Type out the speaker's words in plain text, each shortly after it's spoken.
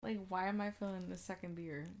Like, why am I feeling the second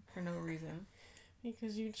beer for no reason?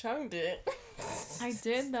 Because you chugged it. I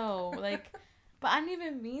did, though. Like, but I didn't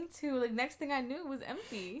even mean to. Like, next thing I knew, it was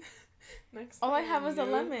empty. All I had was a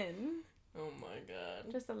lemon. Oh, my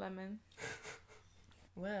God. Just a lemon.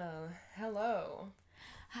 Well, hello.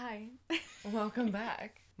 Hi. Welcome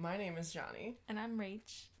back. My name is Janni. And I'm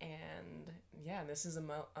Rach. And, yeah, this is a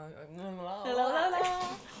Hello.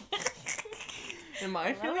 Am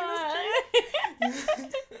I feeling this?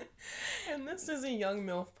 And this is a Young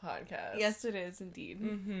MILF podcast. Yes, it is, indeed.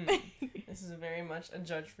 Mm-hmm. This is very much a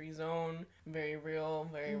judge-free zone. Very real,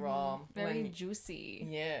 very raw. Very juicy.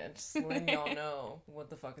 Yeah, just letting y'all know what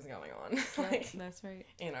the fuck is going on. That's right.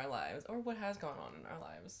 In our lives, or what has gone on in our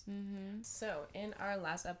lives. Mm-hmm. So, in our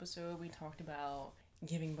last episode, we talked about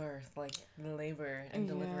giving birth, like labor and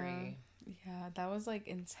delivery. Yeah, that was, like,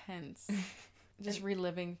 intense. Just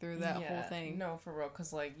reliving through that whole thing. No, for real,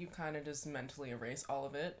 because, like, you kind of just mentally erase all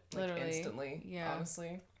of it. Like, Literally. instantly. Yeah.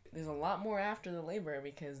 Honestly. There's a lot more after the labor,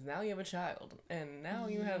 because now you have a child. And now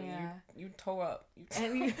you have, you tore up.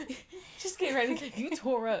 And you just get ready. You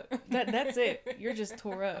tore up. That's it. You're just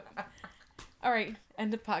tore up. All right.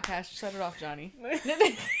 End of podcast. Shut it off, Johnny.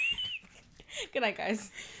 Good night, guys.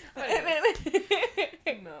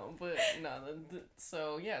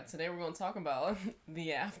 So yeah, today we're going to talk about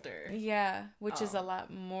the after. Yeah, which is a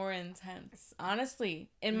lot more intense. Honestly,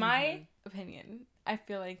 in my opinion, I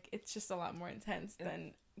feel like it's just a lot more intense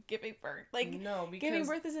than giving birth. Like, no, because giving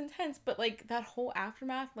birth is intense, but like that whole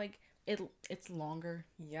aftermath, like it's longer.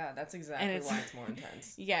 Yeah, that's exactly why it's more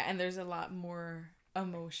intense. Yeah, and there's a lot more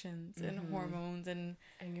emotions and hormones and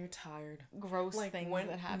you're tired, gross things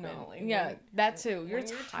that happen. No, that too. You're when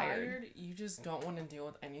tired. You just don't want to deal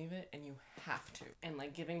with any of it, and you have to. And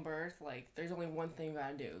like giving birth, like there's only one thing you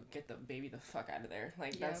gotta do: get the baby the fuck out of there.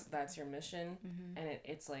 Like that's your mission, and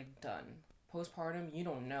it's like done. Postpartum, you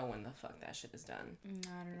don't know when the fuck that shit is done.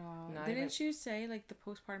 Not at all. Didn't you say like the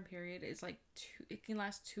postpartum period is like it can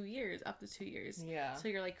last 2 years, up to 2 years. Yeah. So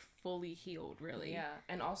you're like fully healed, really. Yeah.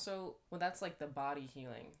 And also, well, that's like the body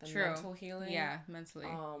healing. The True. Mental healing. Yeah, mentally.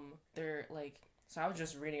 They're like, so I was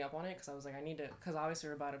just reading up on it because I was like, I need to, because obviously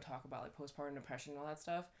we're about to talk about like postpartum depression and all that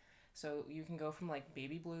stuff. So you can go from like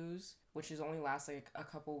baby blues, which is only lasts like a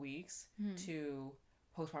couple weeks, to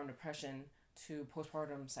postpartum depression, to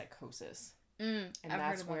postpartum psychosis. And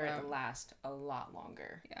that's where it lasts a lot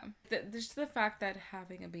longer. Yeah. Just the fact that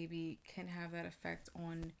having a baby can have that effect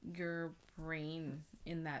on your brain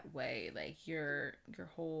in that way. Like your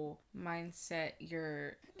whole mindset,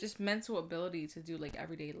 your just mental ability to do like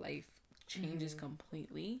everyday life changes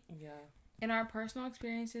completely. Yeah. In our personal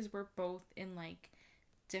experiences, we're both in like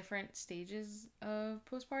different stages of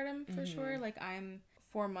postpartum for sure. Like I'm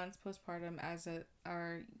 4 months postpartum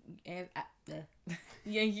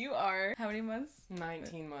yeah, you are how many months?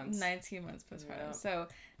 19 months. 19 months postpartum. Yep. So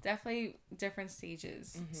definitely different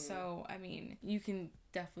stages. So I mean, you can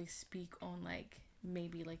definitely speak on like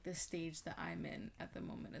maybe like the stage that I'm in at the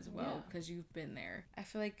moment as well, because you've been there. I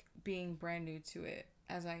feel like being brand new to it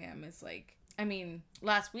as I am is like, I mean,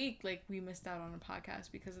 last week, like, we missed out on a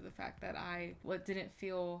podcast because of the fact that I didn't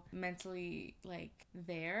feel mentally, like,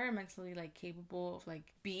 mentally, like, capable of, like,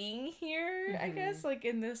 being here, I guess, like,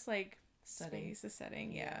 in this, like, setting,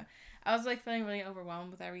 yeah. I was, like, feeling really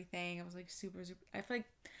overwhelmed with everything. I was, like, super, I feel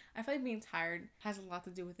like being tired has a lot to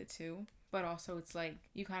do with it, too. But also, it's, like,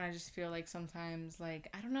 you kind of just feel like sometimes, like,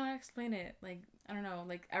 I don't know how to explain it, like, I don't know,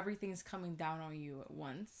 like, everything's coming down on you at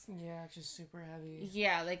once. Yeah, just super heavy.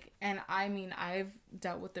 Yeah, like, and I mean, I've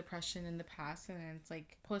dealt with depression in the past, and it's,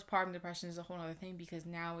 like, postpartum depression is a whole other thing, because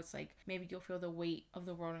now it's, like, maybe you'll feel the weight of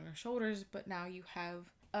the world on your shoulders, but now you have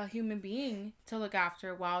a human being to look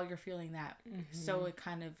after while you're feeling that. So it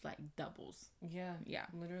kind of, like, doubles. Yeah. Yeah.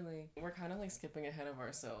 Literally. We're kind of, like, skipping ahead of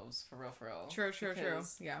ourselves, for real. True.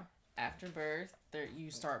 Yeah. After birth, you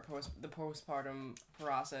start the postpartum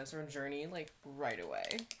process or journey like right away,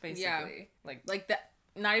 basically. Yeah. Like that.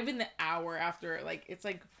 Not even the hour after. Like it's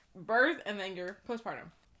like birth and then you're postpartum.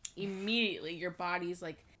 Immediately, your body's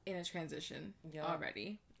like in a transition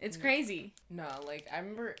already. It's crazy. No, like I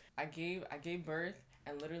remember I gave birth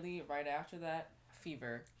and literally right after that,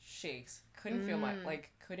 fever, shakes, couldn't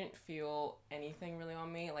feel anything really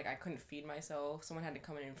on me. Like I couldn't feed myself. Someone had to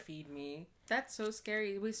come in and feed me. That's so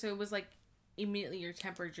scary. So it was like immediately your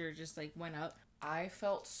temperature just like went up. I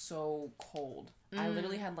felt so cold. I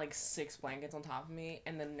literally had like 6 blankets on top of me,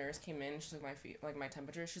 and the nurse came in. She took my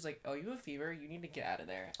temperature. She's like, "Oh, you have a fever. You need to get out of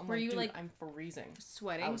there." Were you like I'm freezing?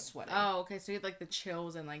 Sweating? I was sweating. Oh, okay. So you had like the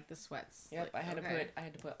chills and like the sweats. Yep. I had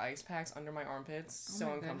to put ice packs under my armpits.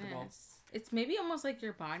 So uncomfortable. Goodness. It's maybe almost like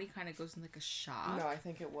your body kind of goes in like a shock. No, I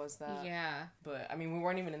think it was that. Yeah. But I mean, we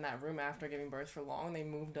weren't even in that room after giving birth for long. They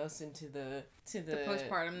moved us into the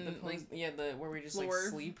postpartum where we just floor. like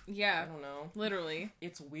sleep. Yeah. I don't know. Literally.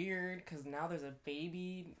 It's weird because now there's a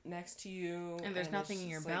baby next to you, and there's nothing in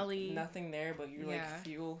your belly. Like, nothing there, but you like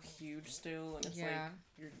feel huge still, and it's like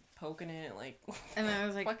you're poking it, like. And then I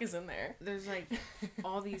was like, "What the fuck is in there?" There's like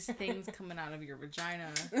all these things coming out of your vagina.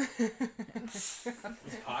 This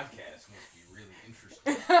podcast must be really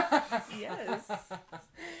interesting. Yes. I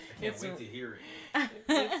can't wait to hear it.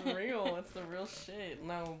 It's real. It's the real shit.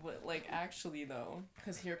 No, but like actually though,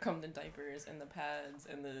 because here come the diapers and the pads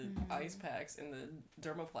and the ice packs and the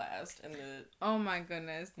dermoplast and the. Oh my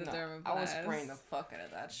goodness, the dermoplast. I was spraying the fuck out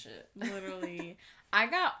of that shit. Literally, I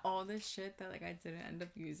got all this shit that like I didn't end up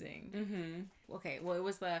using. Mm-hmm. Okay, well it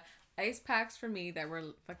was the ice packs for me that were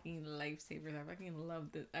fucking lifesavers. I fucking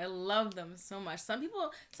loved it. I love them so much. Some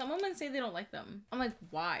women say they don't like them. I'm like,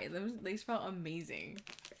 why? They felt amazing.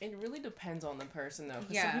 It really depends on the person though.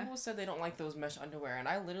 Because some people said they don't like those mesh underwear, and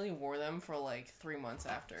I literally wore them for like 3 months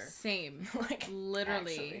after. Same. Like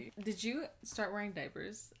literally. Actually. Did you start wearing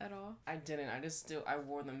diapers at all? I didn't. I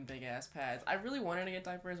wore them big ass pads. I really wanted to get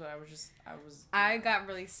diapers, but I got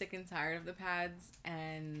really sick and tired of the pads,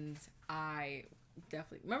 and I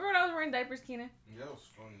definitely remember when I was wearing diapers, Keenan? Yeah, that was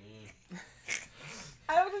funny.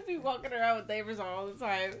 I would just be walking around with diapers on all the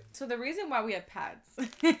time. So the reason why we have pads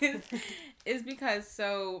is because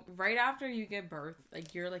so right after you give birth,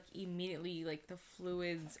 like you're like immediately like the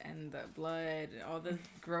fluids and the blood and all the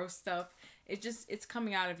gross stuff. It's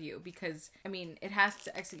coming out of you because I mean it has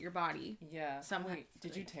to exit your body. Yeah. Wait,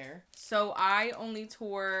 did you tear? So I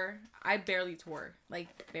barely tore.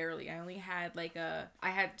 Like barely. I only had I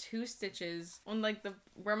had 2 stitches on like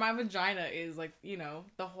where my vagina is, like, you know,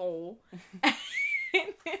 the hole.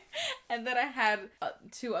 And then I had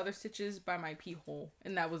 2 other stitches by my pee hole,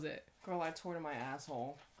 and that was it. Girl, I tore to my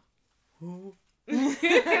asshole. But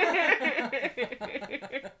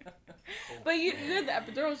you had the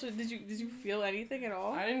epidural, so did you feel anything at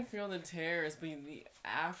all? I didn't feel the tears, but the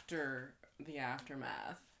aftermath,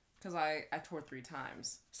 because I tore 3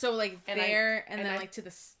 times. So like and then like to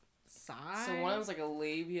the side. So one was like a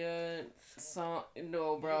labia. So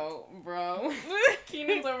no, bro.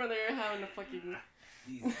 Keenan's over there having a fucking.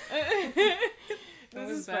 This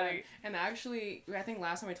is funny. And actually, I think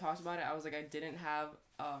last time we talked about it, I was like, I didn't have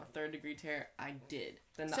a 3rd-degree tear. I did.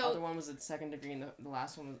 Then the other one was a 2nd degree, and the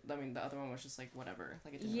last one was, the other one was just like whatever.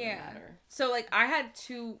 Like it didn't really matter. So like I had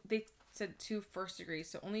 2. They said 2 1st degrees,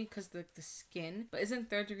 so only because the skin. But isn't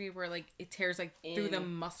 3rd degree where like it tears like through the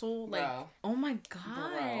muscle? Like oh my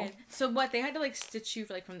god. Bro. So what, they had to like stitch you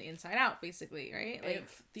from the inside out, basically, right? Like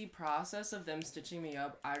the process of them stitching me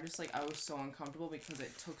up, I was so uncomfortable because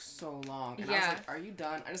it took so long. And I was like, are you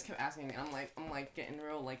done? I just kept asking. I'm like getting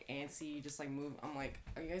real like antsy, just like move. I'm like,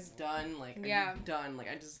 are you guys done? Like are you done? Like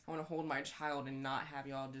I want to hold my child and not have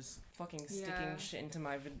y'all just fucking sticking shit into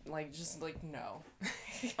my no.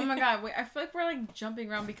 Oh my god, wait, I feel like we're like jumping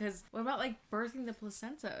around because what about like birthing the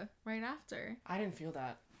placenta right after? I didn't feel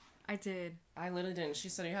that. I did. I literally didn't. She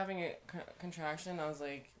said, are you having a contraction? I was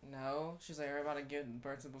like, no. She's like, are you about to give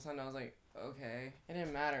birth to the placenta? I was like, okay. It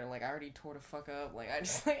didn't matter. Like, I already tore the fuck up. Like, I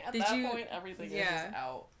just, like, at point, everything was just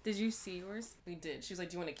out. Did you see yours? We did. She's like,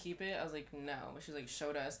 do you want to keep it? I was like, no. But she's like,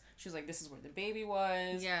 showed us. She was like, this is where the baby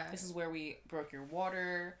was. Yeah. This is where we broke your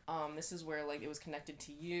water. This is where, like, it was connected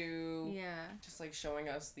to you. Yeah. Just, like, showing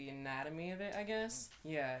us the anatomy of it, I guess.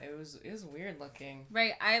 Yeah, it was weird looking.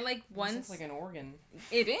 Right. I, like, once... It's like an organ.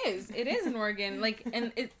 It is. It is an organ. Like,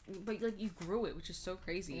 and it... But, like, you grew it, which is so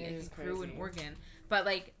crazy. It is crazy. Grew an organ. But,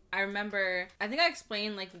 like, I remember... I think I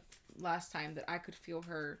explained, like... last time that I could feel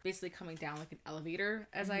her basically coming down like an elevator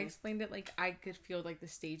as I explained it. Like I could feel like the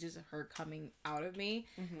stages of her coming out of me.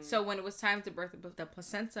 So when it was time to birth the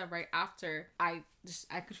placenta right after, I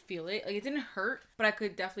could feel it. Like it didn't hurt, but I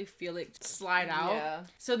could definitely feel it slide out. Yeah.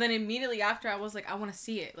 So then immediately after I was like, I want to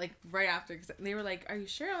see it. Like right after, because they were like, are you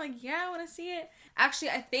sure? I'm like, yeah, I want to see it.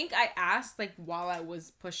 Actually, I think I asked like while I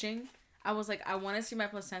was pushing, I was like, I want to see my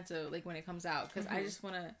placenta, like, when it comes out. Because I just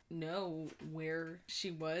want to know where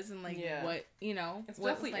she was and, like, what, you know. It's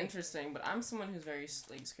definitely like... interesting. But I'm someone who's very,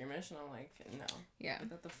 like, squeamish. And I'm like, no. Yeah.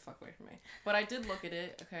 Get the fuck away from me. But I did look at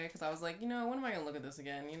it, okay? Because I was like, you know, when am I going to look at this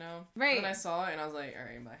again, you know? Right. And then I saw it and I was like, all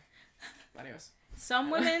right, bye. Adios.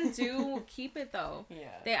 Some women do keep it though.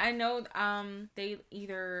 Yeah. I know they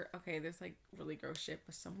either there's like really gross shit,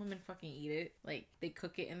 but some women fucking eat it. Like they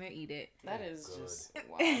cook it and they eat it. That is just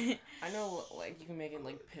wow. I know like you can make it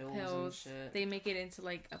like pills and shit. They make it into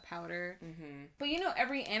like a powder. Mm-hmm. But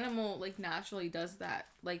every animal like naturally does that.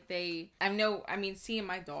 Like seeing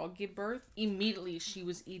my dog give birth, immediately she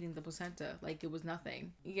was eating the placenta like it was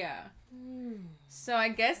nothing. Yeah. So I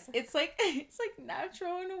guess it's like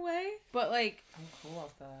natural in a way, but like I'm cool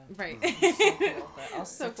off that. Right. I'm so cool off that. I'll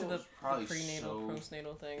stick to the prenatal,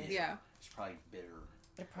 postnatal thing. Yeah. It's probably bitter.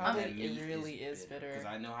 It really is bitter. Because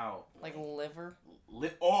I know how like liver.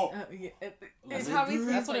 Yeah. It's probably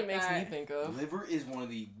that's what it makes me think of. Liver is one of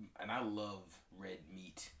the, and I love red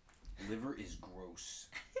meat. Liver is gross.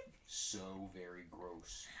 So very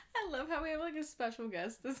gross. I love how we have like a special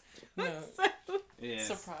guest this episode. Yes.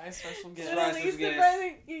 Surprise special guest. Surprise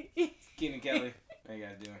guest. Keenan Kelly. How you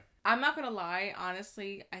guys doing? I'm not gonna lie,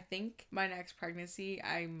 honestly, I think my next pregnancy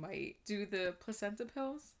I might do the placenta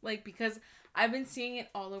pills. Like, because I've been seeing it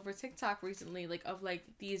all over TikTok recently, like of like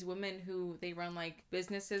these women who they run like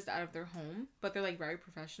businesses out of their home, but they're like very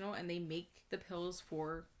professional and they make the pills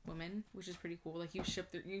for women, which is pretty cool. Like you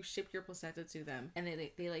ship your placenta to them and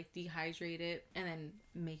they like dehydrate it and then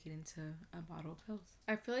make it into a bottle of pills.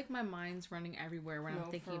 I feel like my mind's running everywhere when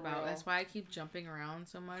I'm thinking about. That's why I keep jumping around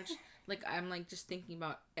so much. Like I'm like just thinking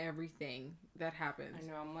about everything that happens. I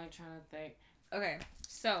know, I'm like trying to think. Okay,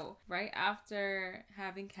 so right after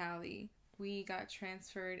having Callie, we got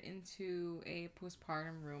transferred into a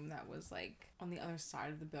postpartum room that was like on the other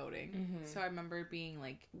side of the building. Mm-hmm. So I remember being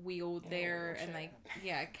like wheeled there and like,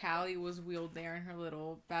 Callie was wheeled there in her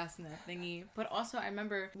little bassinet thingy. But also I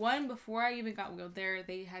remember before I even got wheeled there,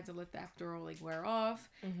 they had to let the epidural like wear off.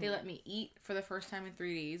 Mm-hmm. They let me eat for the first time in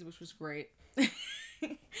 3 days, which was great.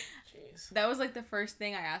 Jeez. That was like the first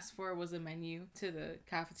thing I asked for was a menu to the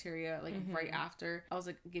cafeteria like right after. I was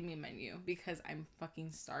like, give me a menu because I'm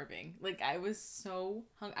fucking starving. Like I was so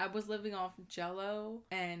I was living off Jell-O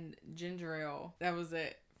and ginger ale. That was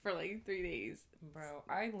it for like 3 days. Bro,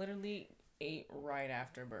 I literally ate right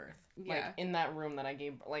after birth. Yeah. Like in that room that I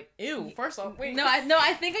gave, like, ew, first off, wait. No,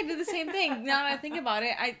 I think I did the same thing. Now that I think about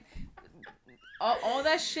it, all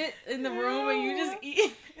that shit in the room and you just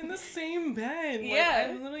eat in the same bed. Yeah, like,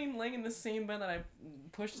 I'm literally laying in the same bed that I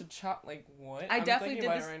pushed to chop. Like what? I'm definitely did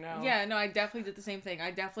this right now. Yeah, no, I definitely did the same thing. I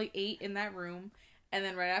definitely ate in that room, and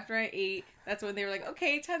then right after I ate, that's when they were like,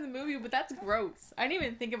 "Okay, time to move you." But that's gross. I didn't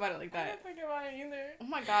even think about it like that. I didn't think about it either. Oh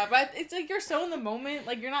my god! But it's like you're so in the moment.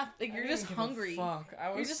 Like you're not. Like you're just hungry. Fuck, I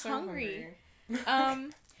was you're just so hungry.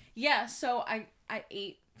 Yeah. So I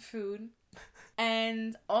ate food.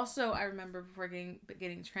 And also, I remember before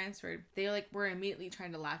getting transferred, they like were immediately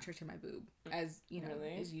trying to latch her to my boob, as you know,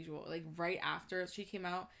 as usual. Like right after she came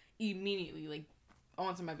out, immediately like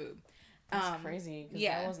onto my boob. That's crazy. Because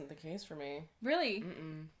that wasn't the case for me. Really?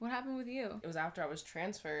 Mm-mm. What happened with you? It was after I was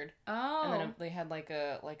transferred. Oh. And then they had like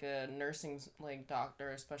a nursing like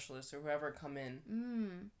doctor, or specialist, or whoever come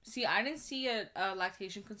in. See, I didn't see a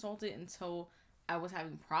lactation consultant until I was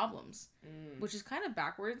having problems, which is kind of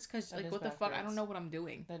backwards because like what the fuck, I don't know what I'm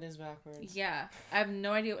doing. That is backwards. Yeah, I have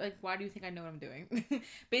no idea. Like, why do you think I know what I'm doing?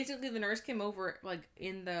 Basically, the nurse came over like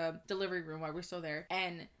in the delivery room while we're still there,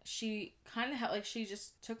 and she kind of had like she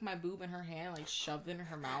just took my boob in her hand, like shoved it in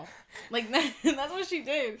her mouth, like that's what she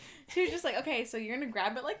did. She was just like, okay, so you're gonna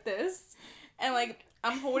grab it like this, and like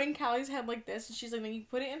I'm holding Callie's head like this, and she's like, then you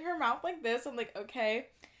put it in her mouth like this. I'm like, okay.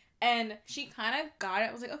 And she kind of got it.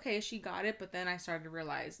 I was like, okay, she got it. But then I started to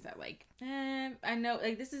realize that, like, I know,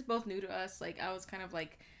 like, this is both new to us. Like, I was kind of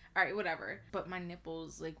like, all right, whatever. But my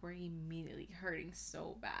nipples, like, were immediately hurting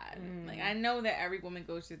so bad. Like, I know that every woman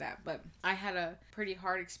goes through that. But I had a pretty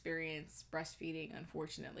hard experience breastfeeding,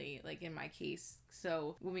 unfortunately, like, in my case.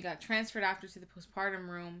 So when we got transferred after to the postpartum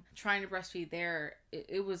room, trying to breastfeed there,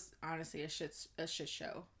 it was honestly a shit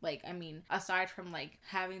show. Like, I mean, aside from like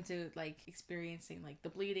having to like experiencing like the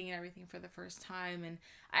bleeding and everything for the first time, and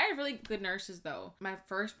I had really good nurses though. My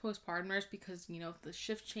first postpartum nurse, because you know the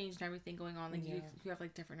shift changed and everything going on, like you have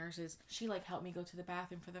like different nurses. She like helped me go to the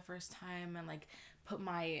bathroom for the first time and like put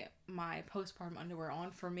my postpartum underwear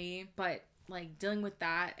on for me, but like dealing with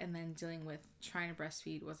that and then dealing with trying to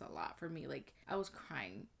breastfeed was a lot for me. Like I was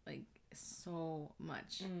crying like so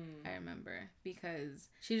much. I remember because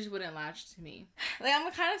she just wouldn't latch to me. Like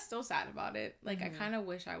I'm kind of still sad about it. Like I kind of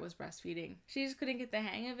wish I was breastfeeding. She just couldn't get the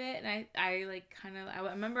hang of it, and I like kind of I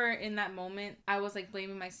remember in that moment I was like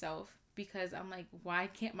blaming myself because I'm like, why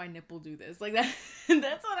can't my nipple do this? Like that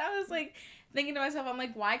that's what I was like thinking to myself, I'm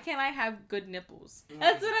like, why can't I have good nipples?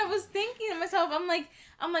 That's what I was thinking to myself. I'm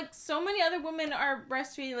like, so many other women are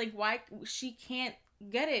breastfeeding. Like, why she can't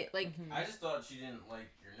get it? Like, I just thought she didn't like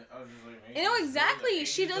your nipples. I was just like, maybe you know, exactly.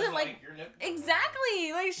 She doesn't like your nipples.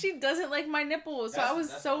 exactly. Like, she doesn't like my nipples. So I was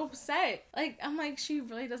so awful. upset. Like, I'm like, she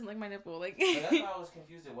really doesn't like my nipple. Like, But that's why I was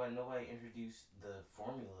confused at why nobody introduced the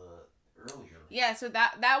formula earlier. Yeah, so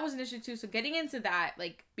that was an issue too. So getting into that,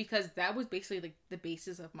 like, because that was basically like the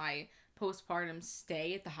basis of my postpartum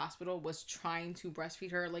stay at the hospital, was trying to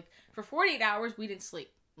breastfeed her. Like, for 48 hours we didn't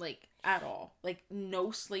sleep, like, at all. Like,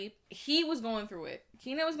 no sleep. He was going through it.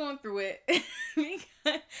 Keenan was going through it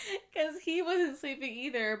because he wasn't sleeping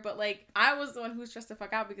either. But like, I was the one who was stressed the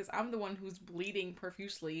fuck out because I'm the one who's bleeding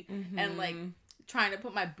profusely and like trying to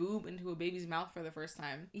put my boob into a baby's mouth for the first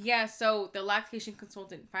time. Yeah, so the lactation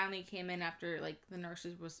consultant finally came in after like the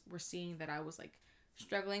nurses were seeing that I was like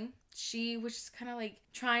struggling. She was just kind of like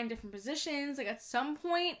trying different positions. Like, at some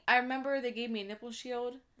point, I remember they gave me a nipple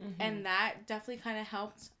shield, and that definitely kind of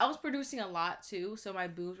helped. I was producing a lot too, so my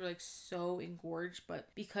boobs were like so engorged, but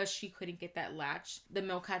because she couldn't get that latch, the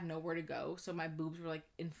milk had nowhere to go, so my boobs were like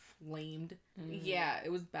inflamed. Yeah, it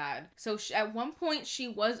was bad. So at one point she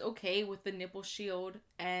was okay with the nipple shield,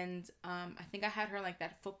 and I think I had her like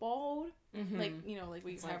that football hold. Like, you know, like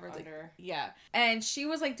we have her like yeah, and she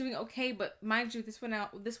was like doing okay, but mind you, this went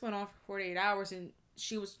on for 48 hours, and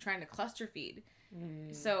she was trying to cluster feed.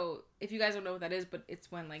 So if you guys don't know what that is, but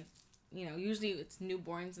it's when, like, you know, usually it's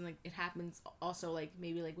newborns, and like it happens also like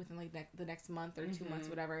maybe like within like the next month or 2 months,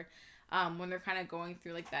 whatever, when they're kind of going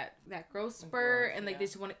through like that growth spurt, and like they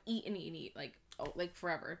just want to eat and eat and eat, like, oh, like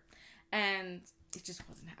forever. And it just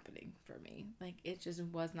wasn't happening for me. Like, it just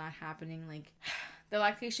was not happening. Like, the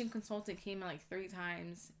lactation consultant came in like 3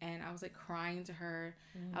 times, and I was like crying to her.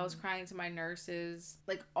 I was crying to my nurses.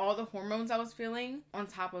 Like, all the hormones I was feeling, on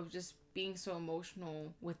top of just being so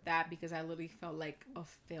emotional with that, because I literally felt like a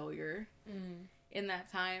failure in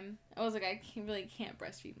that time. I was like, I can't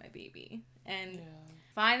breastfeed my baby. And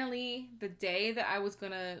finally, the day that I was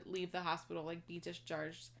gonna leave the hospital, like be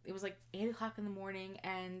discharged, it was like 8 o'clock in the morning,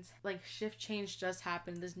 and like shift change just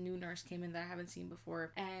happened. This new nurse came in that I haven't seen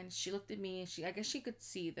before, and she looked at me, and I guess she could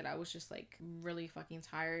see that I was just like really fucking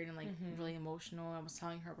tired and like really emotional. I was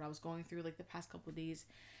telling her what I was going through like the past couple of days.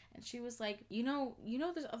 And she was like, you know,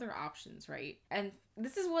 there's other options, right? And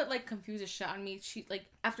this is what, like, confuses shit on me. She, like,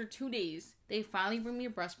 after 2 days, they finally bring me a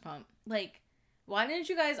breast pump. Like, why didn't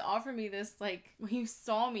you guys offer me this, like, when you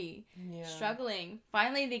saw me struggling?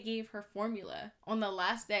 Finally, they gave her formula on the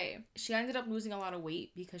last day. She ended up losing a lot of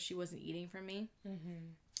weight because she wasn't eating from me.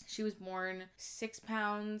 She was born 6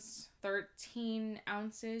 pounds, 13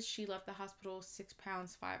 ounces. She left the hospital 6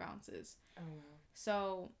 pounds, 5 ounces. Oh, wow.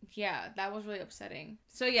 So, yeah, that was really upsetting.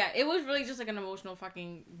 So, yeah, it was really just like an emotional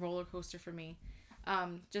fucking roller coaster for me.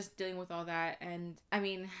 Just dealing with all that. And, I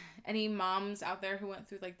mean, any moms out there who went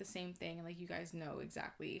through, like, the same thing, and, like, you guys know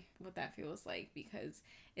exactly what that feels like, because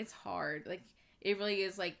it's hard. Like, it really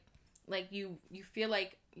is, like you feel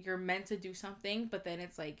like you're meant to do something, but then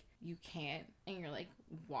it's, like, you can't, and you're like,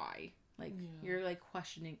 why? Like, you're, like,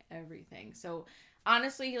 questioning everything. So,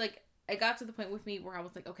 honestly, like, it got to the point with me where I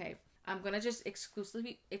was like, okay, I'm gonna just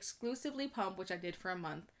exclusively pump, which I did for a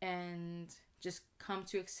month, and just come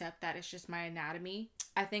to accept that it's just my anatomy.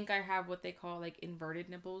 I think I have what they call like inverted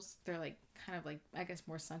nipples. They're like kind of like, I guess,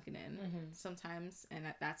 more sunken in sometimes, and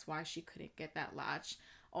that's why she couldn't get that latch.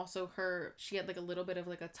 Also, she had like a little bit of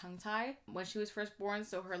like a tongue tie when she was first born,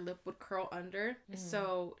 so her lip would curl under,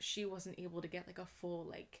 so she wasn't able to get like a full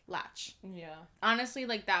like latch. Yeah. Honestly,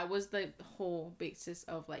 like that was the whole basis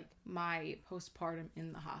of like my postpartum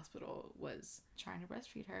in the hospital, was trying to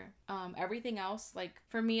breastfeed her. Everything else, like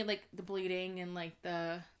for me, like the bleeding and like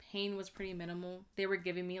the pain was pretty minimal. They were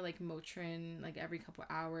giving me like Motrin like every couple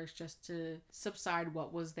hours just to subside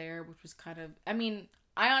what was there, which was kind of, I mean,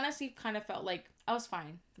 I honestly kind of felt like I was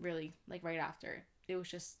fine, really, like right after. It was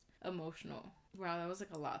just emotional. Wow, that was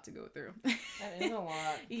like a lot to go through. That is a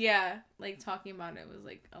lot. Yeah, like talking about it was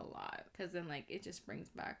like a lot, because then like it just brings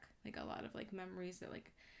back like a lot of like memories that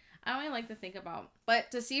like I don't even like to think about.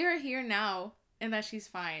 But to see her here now and that she's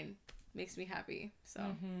fine makes me happy. So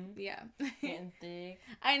yeah. Getting thick.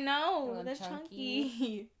 I know, that's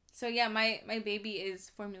chunky. So yeah, my baby is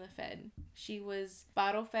formula fed. She was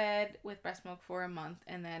bottle fed with breast milk for a month,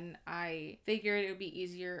 and then I figured it would be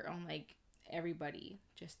easier on like everybody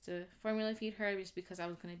just to formula feed her, just because I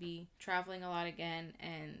was going to be traveling a lot again,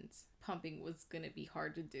 and pumping was going to be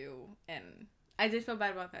hard to do. And I did feel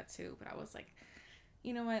bad about that too, but I was like,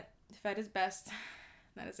 you know what? Fed is best.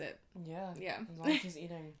 That is it. Yeah. Yeah. As long as she's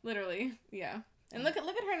eating. Literally. Yeah. And look at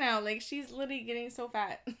her now. Like, she's literally getting so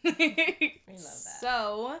fat. We love that.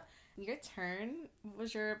 So, your turn. What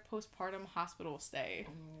was your postpartum hospital stay?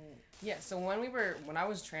 Yeah, so when I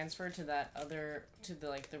was transferred to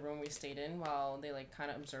the room we stayed in while they like kind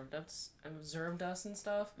of observed us and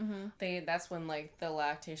stuff. That's when like the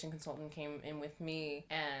lactation consultant came in with me,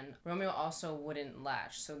 and Romeo also wouldn't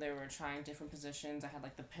latch, so they were trying different positions. I had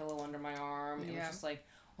like the pillow under my arm. It was just like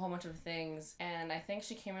a whole bunch of things, and I think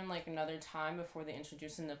she came in like another time before they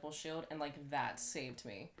introduced the nipple shield, and like that saved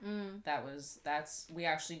me. We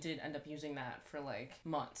actually did end up using that for like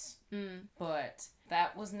months, but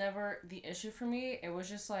that was never the issue for me. It was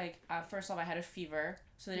just like, first off, I had a fever,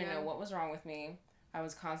 so they didn't know what was wrong with me. I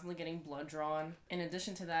was constantly getting blood drawn. In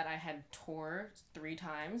addition to that, I had tore 3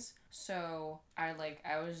 times. So I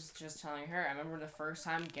was just telling her, I remember the first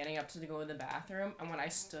time getting up to go to the bathroom, and when I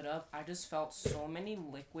stood up, I just felt so many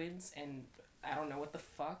liquids and I don't know what the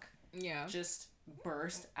fuck. Yeah. Just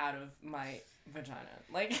burst out of my vagina.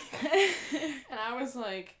 Like, and I was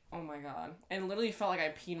like, oh my god. And literally felt like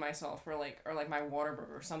I peed myself or like my water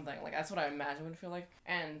broke or something. Like, that's what I imagine would feel like.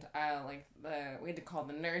 And we had to call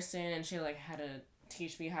the nurse in, and she like had to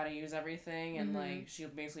teach me how to use everything, and like she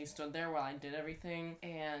basically stood there while I did everything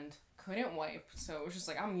and couldn't wipe, so it was just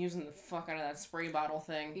like, I'm using the fuck out of that spray bottle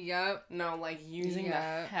thing. Yep. No, like using the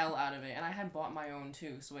hell out of it. And I had bought my own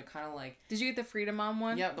too, so it kind of like, did you get the Freedom Mom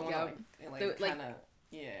one? Yep, the one that kind of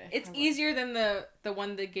it's easier than the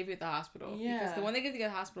one they gave you at the hospital. Yeah, because the one they give you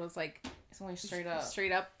at the hospital is like, it's only straight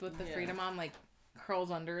up with the Freedom Mom, like curls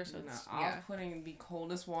under, so it's, I was putting the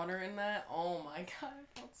coldest water in that. Oh my god,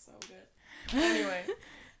 it felt so good. Anyway,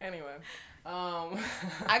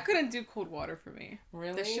 I couldn't do cold water for me.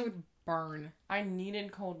 Really? That shit would burn. I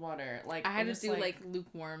needed cold water. Like, I had to do like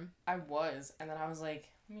lukewarm. I was, and then I was like,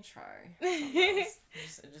 let me try.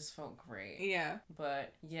 It just felt great. Yeah.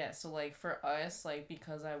 But yeah, so like for us, like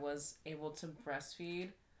because I was able to breastfeed,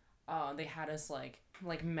 they had us like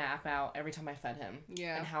map out every time I fed him.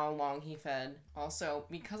 Yeah. And how long he fed. Also,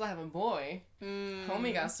 because I have a boy,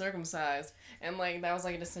 homie got circumcised. And like that was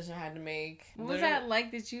like a decision I had to make. What was that like?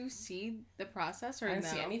 Did you see the process or no? I didn't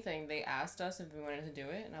see anything. They asked us if we wanted to do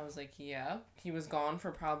it, and I was like, yeah. He was gone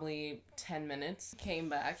for probably 10 minutes. Came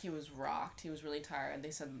back, he was rocked. He was really tired.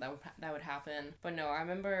 They said that would happen. But no, I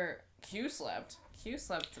remember Q slept. Q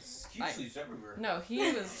sleeps everywhere. No, he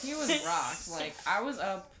was rocked. Like I was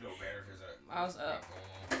up. No matter if it's I was up.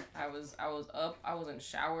 I was up. I wasn't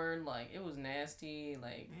showered. Like it was nasty.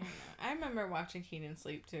 Like I remember watching Keenan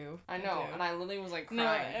sleep too. I know, and I literally was like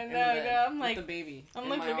crying. No, I'm like with the baby. I'm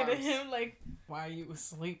like looking at him like, why are you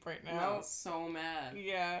asleep right now? I was so mad.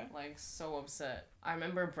 Yeah. Like so upset. I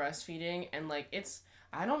remember breastfeeding, and like it's.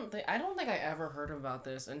 I don't think I ever heard about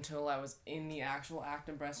this until I was in the actual act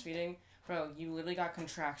of breastfeeding. Bro, you literally got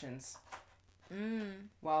contractions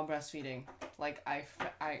while breastfeeding. Like,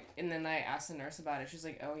 and then I asked the nurse about it. She's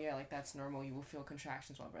like, oh yeah, like, that's normal. You will feel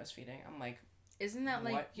contractions while breastfeeding. I'm like, isn't that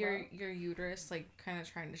like your uterus, like, kind of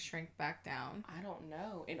trying to shrink back down? I don't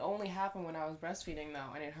know. It only happened when I was breastfeeding,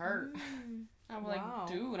 though, and it hurt. I'm like,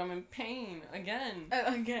 dude, I'm in pain. Again.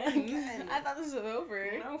 Again. I thought this was over.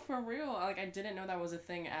 No, for real. Like, I didn't know that was a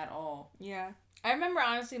thing at all. Yeah. I remember,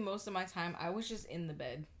 honestly, most of my time, I was just in the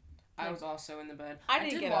bed. I was also in the bed. I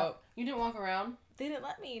didn't get up. You didn't walk around? They didn't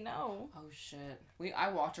let me, no. Oh, shit. I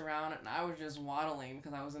walked around, and I was just waddling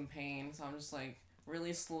because I was in pain, so I'm just, like,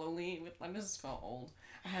 really slowly. I just felt old.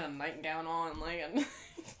 I had a nightgown on, like, and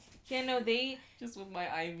yeah, no, they just with my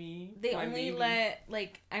IV. They only let,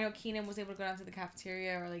 like, I know Keenan was able to go down to the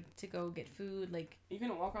cafeteria or like to go get food. Like, you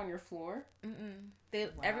couldn't walk on your floor.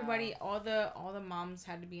 Everybody, all the moms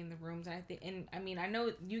had to be in the rooms, and I mean, I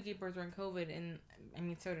know you gave birth during COVID, and I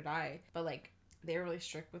mean, so did I, but like they were really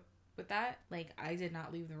strict with that. Like, I did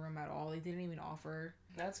not leave the room at all. They didn't even offer.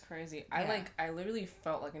 That's crazy. Yeah. I literally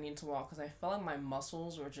felt like I needed to walk because I felt like my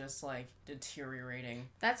muscles were just like deteriorating.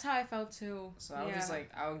 That's how I felt too. So I was just like,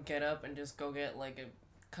 I would get up and just go get like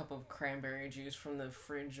a cup of cranberry juice from the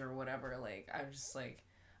fridge or whatever. Like, I was just like,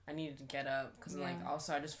 I needed to get up because like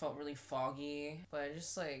also I just felt really foggy, but I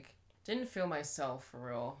just like didn't feel myself for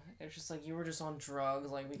real. It was just like you were just on drugs.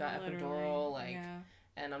 Like, we got epidural, like. Yeah.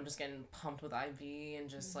 And I'm just getting pumped with IV and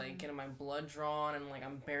just, like, getting my blood drawn and, like,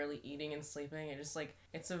 I'm barely eating and sleeping. It just, like,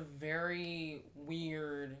 it's a very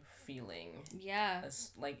weird feeling. Yeah.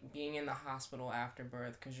 It's, like, being in the hospital after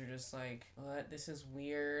birth because you're just, like, what? This is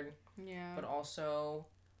weird. Yeah. But also,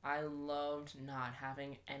 I loved not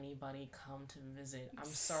having anybody come to visit. I'm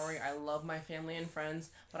sorry. I love my family and friends,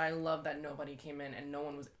 but I love that nobody came in and no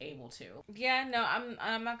one was able to. Yeah, no,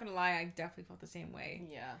 I'm not gonna lie. I definitely felt the same way.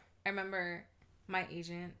 Yeah. I remember my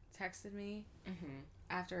agent texted me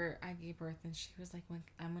after I gave birth, and she was like, "When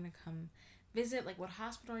I'm gonna come visit, like, what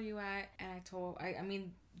hospital are you at?" And I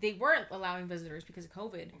mean, they weren't allowing visitors because of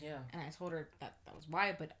COVID. Yeah. And I told her that was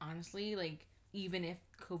why. But honestly, like, even if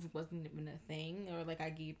COVID wasn't even a thing, or like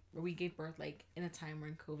we gave birth like in a time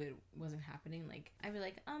when COVID wasn't happening, like, I'd be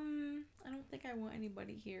like, I don't think I want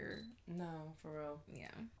anybody here. No, for real.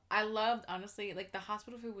 Yeah. I loved, honestly, like, the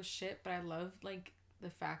hospital food was shit, but I loved, like, the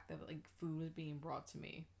fact that, like, food was being brought to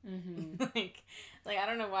me. like I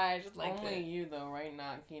don't know why, I just liked it. Only you though, right?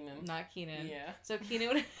 Not Keenan. Not Keenan. Yeah. So Keenan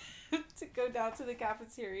would have to go down to the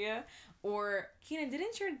cafeteria, or Keenan,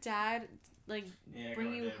 didn't your dad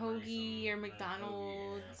bring you hoagie or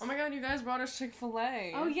McDonald's? Yeah. Oh my god, you guys brought us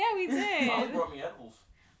Chick-fil-A. Oh yeah, we did. Mom brought me edibles.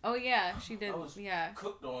 Oh yeah, she did. I was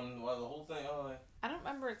cooked on while the whole thing. I don't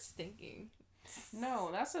remember it stinking. No,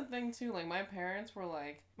 that's the thing too. Like, my parents were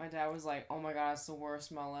like, my dad was like, "Oh my god, it's the worst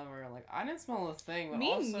smell ever." Like, I didn't smell a thing, but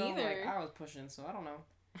Me also neither. like I was pushing, so I don't know.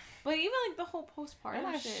 But even like the whole postpartum And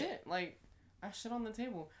I shit. like, I shit on the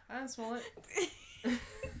table. I didn't smell it.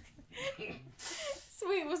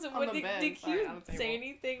 Sweet, was it? On What the did bed, you sorry, on the table. say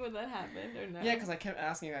anything when that happened or no? Yeah, because I kept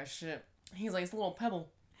asking you guys shit. He's like, "It's a little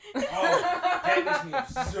pebble." Oh, that makes me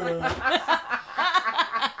absurd.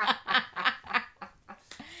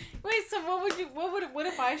 Wait, so what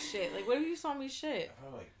if I shit? Like, what if you saw me shit?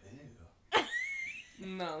 I'm like, ew.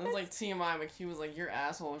 No, it was like TMI. But he was like, "Your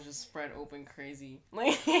asshole was just spread open crazy."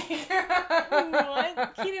 Like,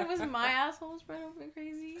 What? Keenan, was my asshole spread open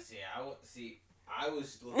crazy? I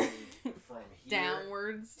was looking from here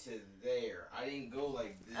Downwards to there. I didn't go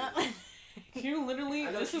like this. Q literally.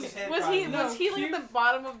 I know This is she's head Was probably- he like Q- at the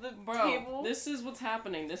bottom of the bro. table? This is what's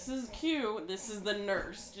happening. This is Q. This is the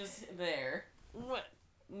nurse, just there. What?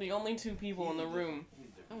 The only two people in the room.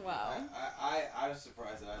 Wow. I was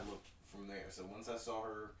surprised that I looked from there. So once I saw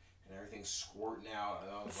her and everything squirting out,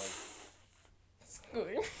 I was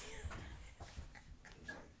like,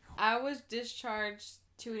 I was discharged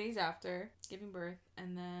 2 days after giving birth,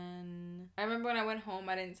 and then I remember when I went home,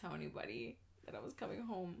 I didn't tell anybody that I was coming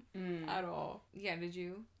home at all. Yeah, did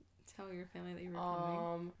you tell your family that you were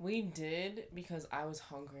coming? We did, because I was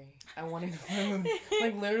hungry. I wanted food.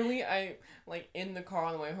 Like, literally, I, like, in the car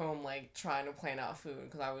on the way home, like, trying to plan out food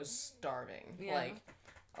because I was starving. Yeah.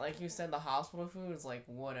 Like you said, the hospital food is, like,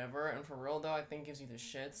 whatever. And for real, though, I think gives you the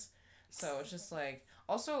shits. So it's just, like,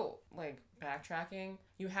 also, like, backtracking,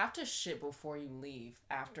 you have to shit before you leave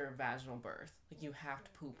after vaginal birth. Like, you have to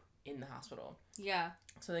poop in the hospital. Yeah.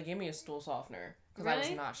 So they gave me a stool softener because Really? I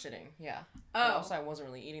was not shitting. Yeah. Oh. But also, I wasn't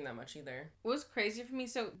really eating that much either. What was crazy for me,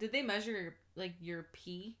 so did they measure your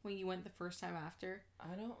pee when you went the first time after? I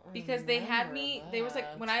don't remember. Because they had me, that. they was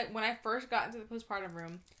like, when I first got into the postpartum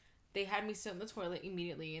room, they had me sit in the toilet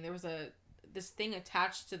immediately, and there was this thing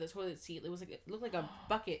attached to the toilet seat. It looked like a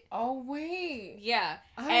bucket. Oh wait. Yeah.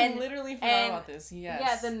 I literally forgot about this. Yes.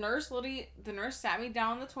 Yeah, the nurse sat me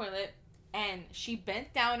down in the toilet, and she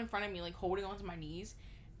bent down in front of me, like, holding onto my knees,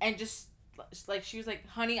 and just like, she was like,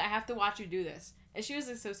 "Honey, I have to watch you do this." And she was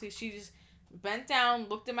like so sweet. She just bent down,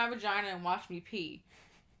 looked at my vagina, and watched me pee.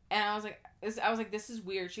 And I was like, "This is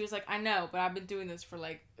weird." She was like, "I know, but I've been doing this for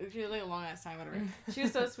like a long ass time, whatever." She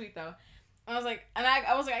was so sweet though. I was like,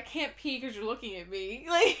 I can't pee because you're looking at me.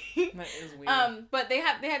 Like, that is weird. But they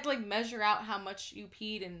had to like measure out how much you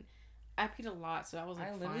peed, and I peed a lot, so I was like,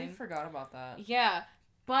 I literally fine. forgot about that. Yeah,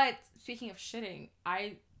 but speaking of shitting,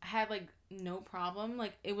 I had like no problem.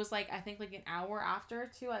 Like, it was like, I think like an hour after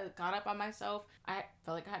too, I got up by myself. I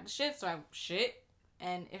felt like I had to shit, so I shit,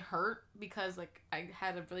 and it hurt because like I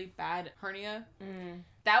had a really bad hernia.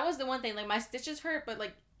 That was the one thing. Like, my stitches hurt, but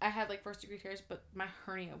like I had like 1st degree tears, but my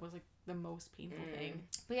hernia was like the most painful thing.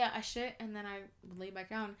 But yeah, I shit, and then I lay back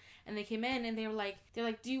down, and they came in, and they're like, "Do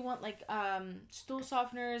you want like stool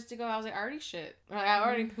softeners to go?" I was like, "I already shit, or like, I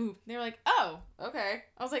already pooped." They were like, "Oh, okay."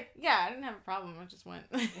 I was like, "Yeah, I didn't have a problem. I just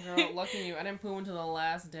went." Girl, lucky you. I didn't poop until the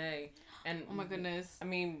last day. And oh my goodness. I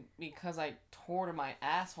mean, because I tore my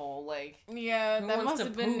asshole, like, yeah, who that wants must to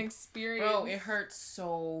have been an poop? experience. Bro, it hurt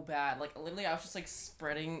so bad. Like, literally, I was just like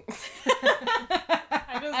spreading.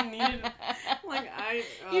 I just needed, like,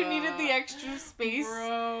 you needed the extra space.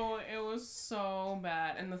 Bro, it was so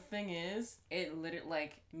bad. And the thing is, it literally,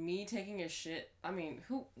 like, me taking a shit, I mean,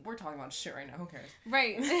 we're talking about shit right now, who cares?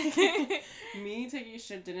 Right. Me taking a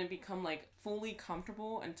shit didn't become, like, fully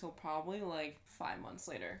comfortable until probably, like, 5 months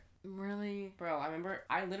later. Really? Bro, I remember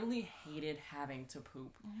I literally hated having to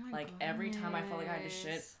poop. Oh like, every time I felt like I had to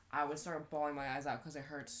shit, I would start bawling my eyes out because it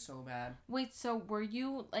hurt so bad. Wait, so were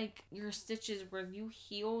you, like, your stitches, were you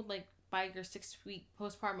healed, like, by your 6-week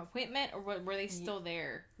postpartum appointment, or were they still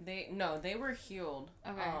there? They were healed.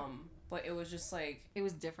 Okay. But it was just like... It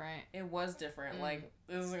was different. It was different. Like,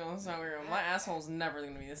 this is gonna sound weird. My asshole's never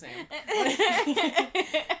gonna be the same.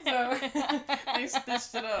 So, they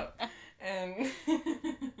stitched it up.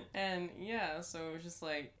 And yeah, so it was just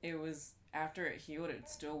like, it was... After it healed, it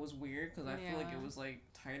still was weird, because I feel like it was, like,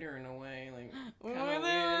 tighter in a way. Like, kind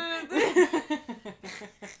of weird.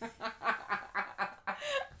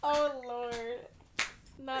 Oh, Lord.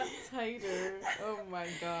 Not tighter. Oh, my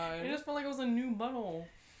God. I just felt like it was a new butthole.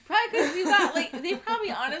 Probably because you got, like, they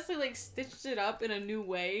probably honestly, like, stitched it up in a new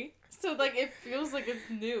way. So, like, it feels like it's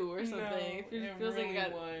new or something. No, it feels really like it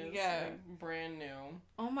got, was, yeah. like, brand new.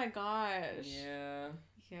 Oh, my gosh. Yeah.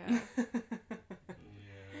 Yeah.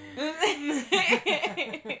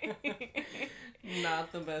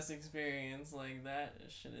 Not the best experience. Like, that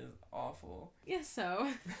shit is awful. Yeah, so.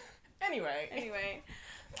 Anyway.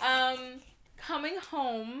 Coming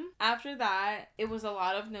home after that, it was a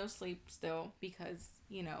lot of no sleep still because,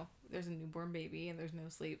 you know, there's a newborn baby and there's no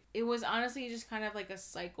sleep. It was honestly just kind of like a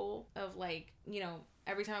cycle of, like, you know,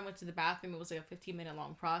 every time I went to the bathroom, it was like a 15-minute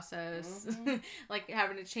long process. Mm-hmm. Like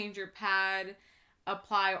having to change your pad,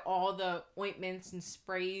 apply all the ointments and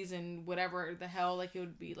sprays and whatever the hell. Like, it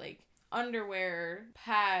would be like underwear,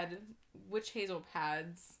 pad, witch hazel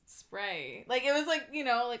pads, spray. Like, it was like, you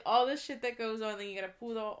know, like all this shit that goes on. Then you gotta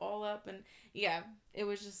pull it all up. And yeah, it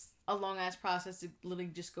was just a long ass process to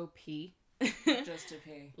literally just go pee. Just to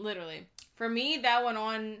pee. Literally. For me, that went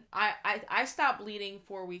on, I stopped bleeding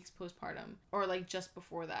 4 weeks postpartum, or like just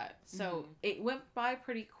before that. So it went by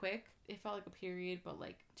pretty quick. It felt like a period, but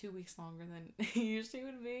like 2 weeks longer than it usually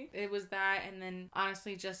would be. It was that, and then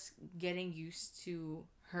honestly just getting used to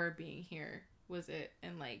her being here was it.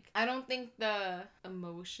 And like, I don't think the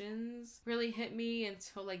emotions really hit me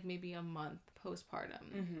until like maybe a month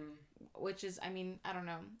postpartum. Mm-hmm. Which is, I mean, I don't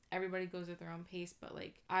know. Everybody goes at their own pace, but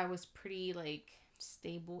like, I was pretty like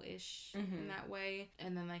stable-ish in that way.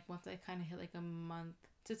 And then like, once I kind of hit like a month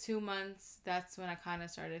to 2 months, that's when I kind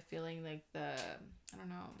of started feeling like I don't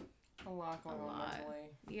know. A lot going on mentally.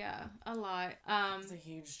 Yeah, a lot. It's a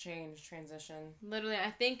huge transition. Literally, I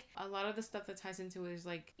think a lot of the stuff that ties into it is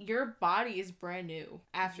like, your body is brand new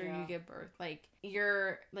after you give birth. Like,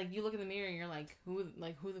 you're like, you look in the mirror and you're like, who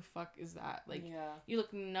the fuck is that? Like, you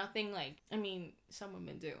look nothing like, I mean, some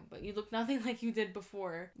women do, but you look nothing like you did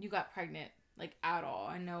before you got pregnant, like, at all.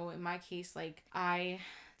 I know in my case, like, I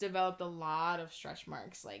developed a lot of stretch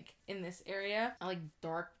marks like in this area, like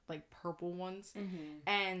dark like purple ones,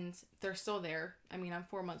 and they're still there. I mean, I'm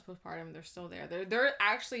 4 months postpartum, they're still there. They're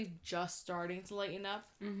actually just starting to lighten up.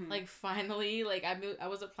 Like, finally, like I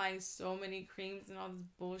was applying so many creams and all this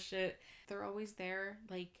bullshit. They're always there.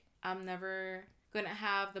 Like, I'm never gonna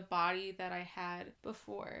have the body that I had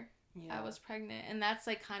before I was pregnant, and that's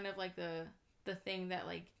like kind of like the thing that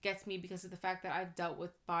like gets me, because of the fact that I've dealt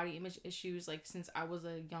with body image issues like since I was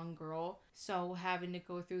a young girl. So having to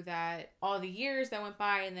go through that, all the years that went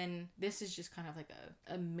by, and then this is just kind of like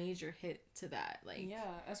a major hit to that. Like,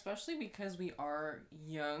 yeah, especially because we are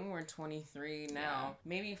young. We're 23 now.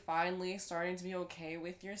 Maybe finally starting to be okay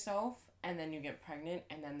with yourself. And then you get pregnant,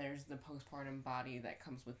 and then there's the postpartum body that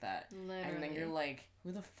comes with that. Literally. And then you're like,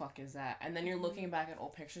 who the fuck is that? And then you're looking back at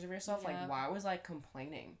old pictures of yourself, like, why was I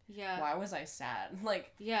complaining? Yeah. Why was I sad?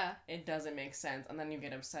 Like, it doesn't make sense. And then you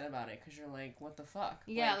get upset about it, because you're like, what the fuck?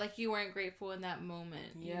 Yeah, like you weren't grateful in that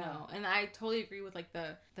moment, you know? And I totally agree with, like,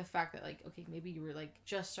 the fact that, like, okay, maybe you were, like,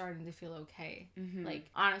 just starting to feel okay. Like,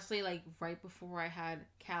 honestly, like, right before I had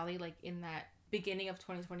Callie, like, in that beginning of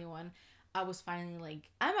 2021, I was finally like,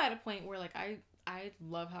 I'm at a point where like I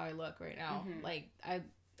love how I look right now. Like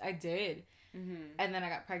I did. And then I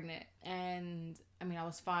got pregnant, and I mean, I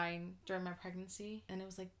was fine during my pregnancy, and it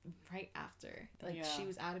was like right after, like she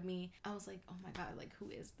was out of me. I was like, oh my god, like who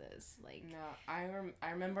is this? Like, no, I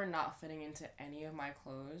remember not fitting into any of my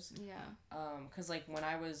clothes. Because like when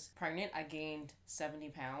I was pregnant, I gained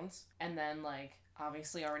 70 pounds, and then like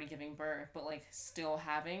obviously already giving birth, but like still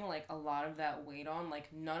having like a lot of that weight on.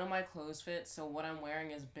 Like, none of my clothes fit, so what I'm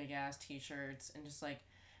wearing is big ass t-shirts, and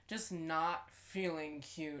just not feeling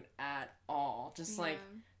cute at all. Just like,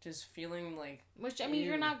 just feeling like, which I mean,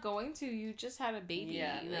 you're not going to, you just had a baby.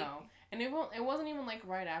 Like, no, and it wasn't even like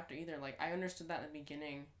right after either. Like, I understood that in the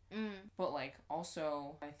beginning, but like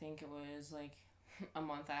also I think it was like a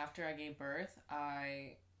month after I gave birth,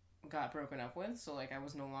 I got broken up with, so like I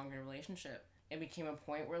was no longer in a relationship. It became a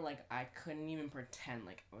point where, like, I couldn't even pretend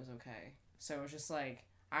like it was okay. So it was just, like,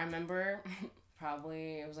 I remember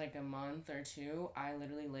probably it was, like, a month or two, I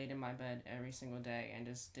literally laid in my bed every single day and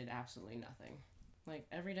just did absolutely nothing. Like,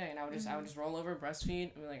 every day. And I would just roll over,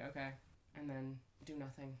 breastfeed, and be like, okay. And then do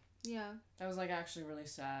nothing. Yeah. That was, like, actually really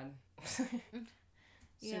sad.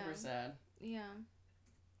 Super sad. Yeah.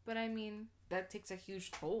 But I mean, that takes a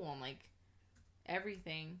huge toll on, like,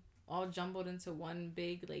 everything. All jumbled into one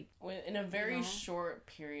big, like... In a very short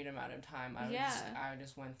period amount of time, I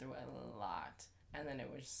just went through a lot. And then it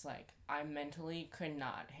was just like, I mentally could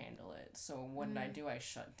not handle it. So what did I do? I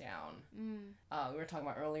shut down. We were talking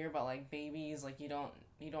about earlier about, like, babies, like, you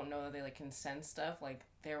don't know that they, like, can sense stuff. Like,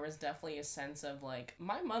 there was definitely a sense of, like,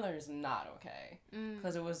 my mother's not okay.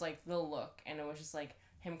 Because it was, like, the look. And it was just, like,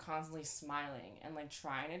 him constantly smiling and, like,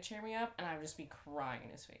 trying to cheer me up. And I would just be crying in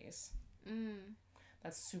his face.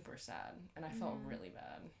 That's super sad. And I felt really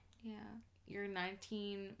bad. Yeah. You're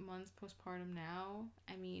 19 months postpartum now.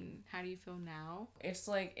 I mean, how do you feel now? It's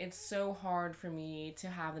like, it's so hard for me to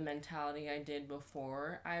have the mentality I did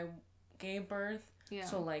before I gave birth. Yeah.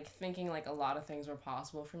 So, like, thinking, like, a lot of things were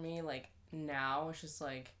possible for me, like, now it's just,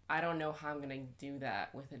 like, I don't know how I'm gonna do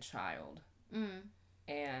that with a child.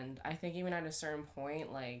 And I think even at a certain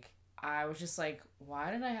point, like, I was just, like,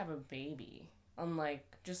 why did I have a baby? I'm, like,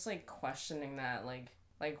 just, like, questioning that, like,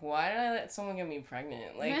 why did I let someone get me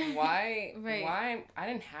pregnant? Like, why, right. Why, I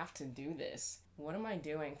didn't have to do this. What am I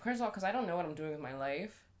doing? First of all, because I don't know what I'm doing with my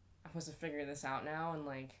life. I'm supposed to figure this out now and,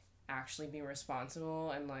 like, actually be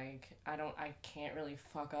responsible and, like, I can't really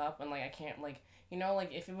fuck up and, like, I can't, like, you know,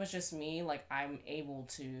 like, if it was just me, like, I'm able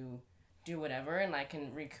to do whatever and I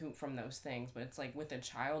can recoup from those things. But it's, like, with a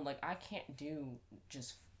child, like, I can't do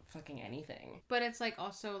just fucking anything. But it's, like,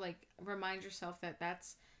 also, like, remind yourself that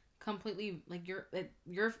that's completely, like, your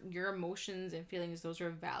emotions and feelings, those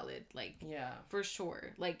are valid, like, yeah, for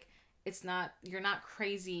sure. Like, it's not, you're not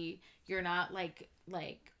crazy, you're not like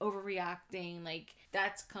overreacting, like,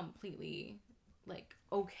 that's completely, like,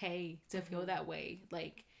 okay to feel that way,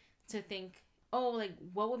 like, to think, oh, like,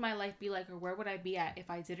 what would my life be like, or where would I be at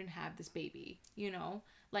if I didn't have this baby, you know?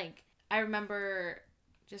 Like, I remember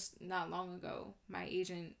just not long ago, my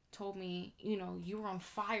agent told me, you know, you were on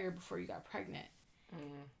fire before you got pregnant.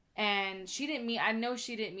 And I know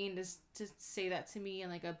she didn't mean to say that to me in,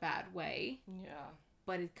 like, a bad way. Yeah.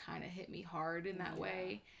 But it kind of hit me hard in that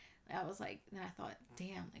way. I was like, and I thought,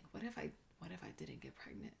 damn, like, what if I didn't get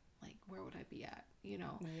pregnant? Like, where would I be at, you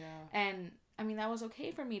know? Yeah. And, I mean, that was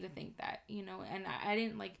okay for me to think that, you know? And I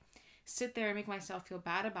didn't, like, sit there and make myself feel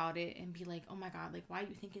bad about it and be like, oh, my God, like, why are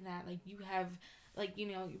you thinking that? Like, you have, like,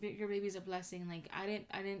 you know, your baby's a blessing. Like, I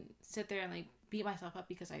didn't sit there and, like, beat myself up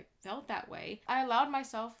because I felt that way. I allowed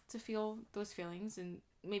myself to feel those feelings and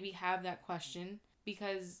maybe have that question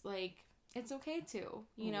because, like, it's okay to,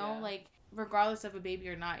 you know, like, regardless of a baby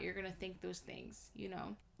or not, you're gonna think those things, you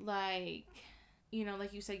know, like, you know,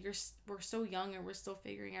 like you said, we're so young and we're still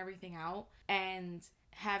figuring everything out, and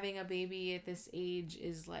having a baby at this age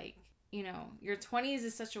is, like, you know, your 20s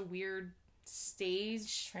is such a weird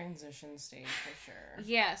transition stage for sure.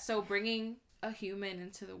 Yeah, so bringing a human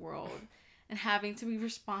into the world and having to be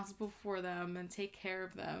responsible for them and take care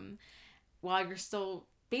of them while you're still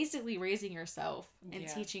basically raising yourself and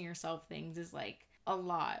teaching yourself things is, like, a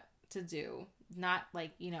lot to do. Not,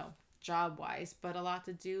 like, you know, job-wise, but a lot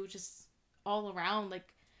to do just all around,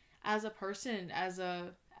 like, as a person, as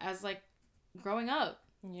like, growing up.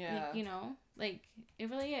 Yeah. Like, you know, like, it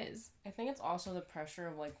really is. I think it's also the pressure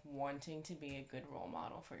of, like, wanting to be a good role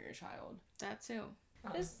model for your child. That too.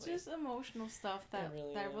 Honestly. It's just emotional stuff that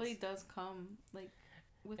really does come, like,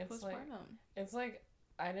 with postpartum. It's like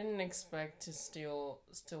I didn't expect to still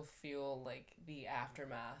feel, like, the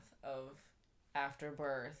aftermath of after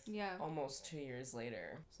birth. Yeah. Almost 2 years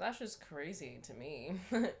later. So that's just crazy to me.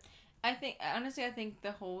 I think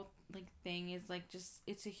the whole, like, thing is, like, just,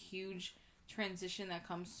 it's a huge transition that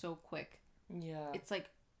comes so quick. Yeah. It's like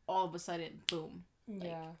all of a sudden, boom. Yeah.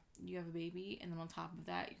 Like, you have a baby, and then on top of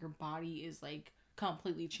that, your body is, like,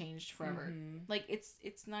 completely changed forever. Like, it's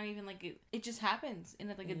not even like it just happens in,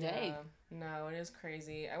 like, a day. No, it is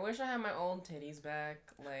crazy. I wish I had my old titties back.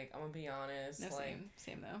 Like, I'm gonna be honest. No, like,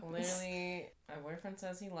 same though. Literally, my boyfriend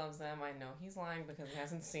says he loves them. I know he's lying because he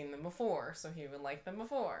hasn't seen them before, so he would like them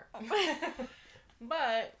before.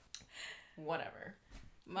 But whatever.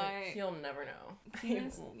 He'll never know.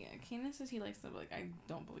 Keenan says he likes them, but, like, I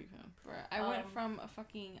don't believe him. I went from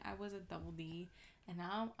I was a double D, and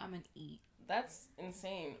now I'm an E. That's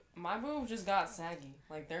insane. My boobs just got saggy.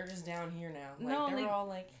 Like, they're just down here now. Like, no, they're, like, all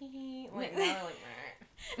like, hee hee. Like, now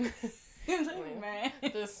they're like, meh.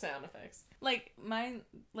 Just sound effects. Like, mine,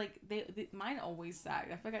 like, mine always sag.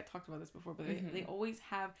 I feel like I talked about this before, but they always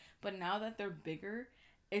have. But now that they're bigger,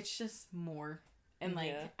 it's just more. And,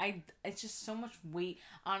 like, it's just so much weight.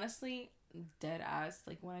 Honestly, dead ass.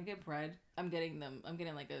 Like, when I get bread, I'm getting,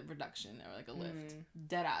 like, a reduction or, like, a lift.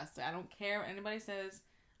 Dead ass. I don't care what anybody says.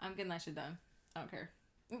 I'm getting that shit done. I don't care.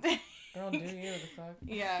 Girl, do you? The fuck?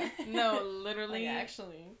 Yeah. No, literally. Like,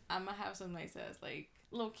 actually. I'm gonna have some nice ass, like,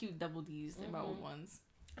 little cute double Ds in my old ones.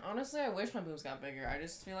 Honestly, I wish my boobs got bigger. I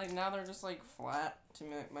just feel like now they're just, like, flat to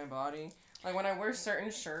my body. Like, when I wear certain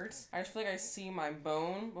shirts, I just feel like I see my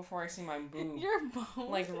bone before I see my boob. Your bone?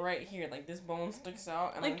 Like, right here. Like, this bone sticks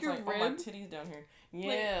out, and like then it's your like, rib? oh, my titty's down here.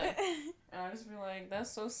 Yeah. Like, and I just feel like, that's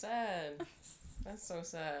so sad. That's so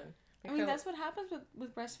sad. I mean, that's what happens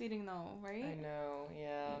with breastfeeding, though, right? I know,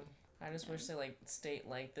 yeah. I just wish they, like, stayed,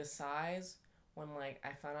 like, this size when, like,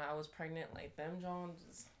 I found out I was pregnant. Like, them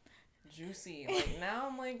Jones, juicy. Like, now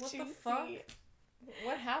I'm like, what the fuck?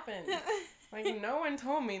 What happened? Like, no one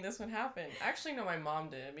told me this would happen. Actually, no, my mom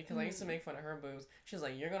did, because I used to make fun of her boobs. She was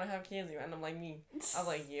like, you're gonna have kids, and I'm like, me. I was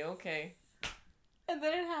like, yeah, okay. And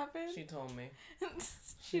then it happened? She told me.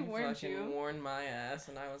 She warned you. Warned my ass,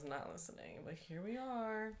 and I was not listening. But here we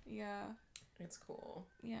are. Yeah. It's cool.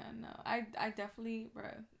 Yeah, no. I definitely,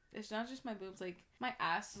 bruh. It's not just my boobs. Like, my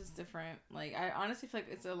ass is different. Like, I honestly feel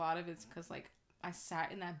like a lot of it's because, like, I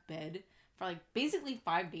sat in that bed for, like, basically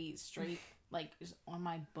 5 days straight, like, just on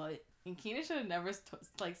my butt. And Keenan should have never,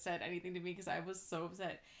 said anything to me because I was so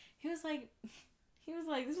upset. He was like, this was,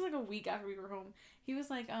 like, a week after we were home. He was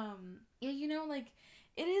like, yeah, you know, like,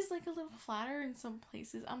 it is, like, a little flatter in some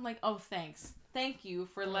places. I'm like, oh, thanks. Thank you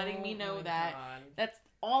for letting me know that. God. That's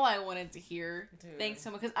all I wanted to hear. Dude. Thanks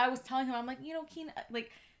so much. Because I was telling him, I'm like, you know, Keenan,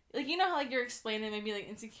 like, you know how, like, you're explaining maybe, like,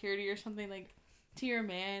 insecurity or something, like, to your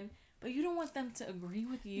man. But you don't want them to agree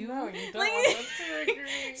with you. No, you don't want them to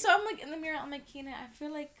agree. So I'm like in the mirror. I'm like, Keenan, I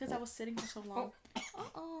feel like because I was sitting for so long.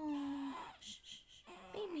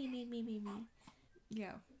 Baby.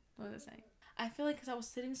 Yeah, what was I saying? I feel like because I was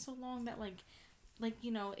sitting so long that like you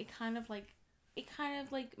know, it kind of like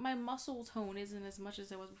my muscle tone isn't as much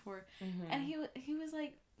as it was before. Mm-hmm. And he was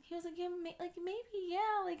like yeah, maybe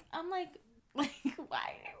yeah. Like I'm like why?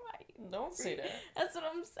 Don't say that. That's what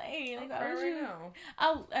I'm saying. Like, I'll cry right now.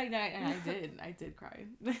 I did cry.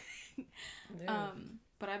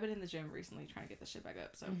 But I've been in the gym recently trying to get the shit back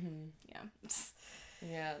up. So yeah.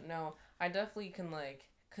 Yeah. No, I definitely can like,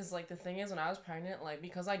 cause like the thing is when I was pregnant, like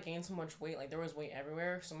because I gained so much weight, like there was weight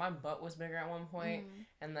everywhere. So my butt was bigger at one point,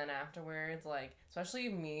 and then afterwards, like especially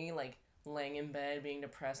me, like laying in bed, being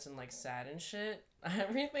depressed and like sad and shit,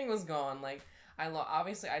 everything was gone. Like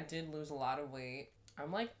obviously I did lose a lot of weight.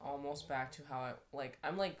 I'm, like, almost back to how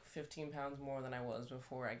I'm, like, 15 pounds more than I was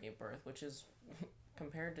before I gave birth, which is,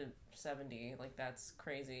 compared to 70, like, that's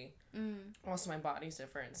crazy. Also, my body's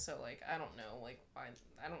different, so, like, I don't know, like,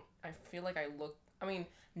 I feel like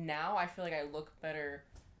now I feel like I look better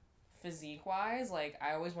physique-wise. Like,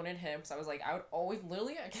 I always wanted hips. I was, like, I would always,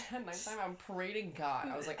 literally, at nighttime, I'm praying to God.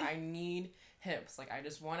 I was, like, I need hips. Like, I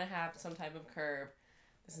just want to have some type of curve.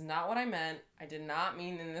 This is not what I meant. I did not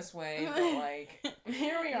mean in this way, but, like,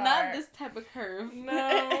 here we are. Not this type of curve.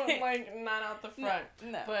 No, like, not out the front.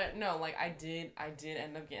 No. But, no, like, I did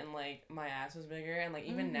end up getting, like, my ass was bigger, and, like,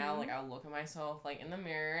 even now, like, I'll look at myself, like, in the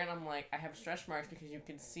mirror, and I'm, like, I have stretch marks because you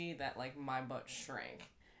can see that, like, my butt shrank,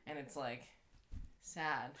 and it's, like,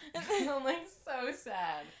 sad. I'm, like, so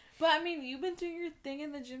sad. But, I mean, you've been doing your thing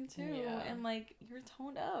in the gym, too. Yeah. And, like, you're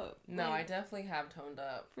toned up. No, like, I definitely have toned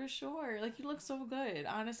up. For sure. Like, you look so good,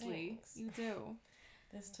 honestly. Thanks. You do.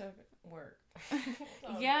 This took work.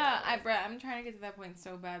 Yeah, I'm trying to get to that point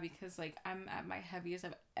so bad because, like, I'm at my heaviest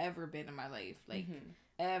I've ever been in my life. Like,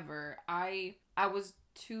 ever. I was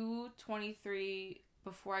 223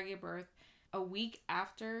 before I gave birth. A week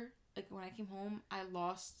after, like, when I came home, I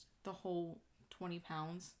lost the whole 20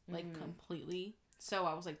 pounds, like, completely. So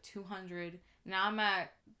I was like 200. Now I'm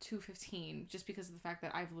at 215 just because of the fact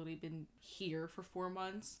that I've literally been here for 4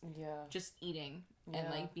 months. Yeah. Just eating and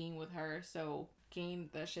like being with her. So gained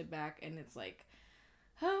that shit back and it's like,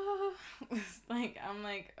 oh, like I'm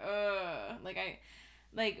like, I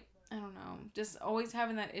don't know. Just always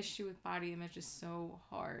having that issue with body image is so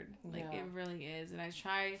hard. Like it really is. And I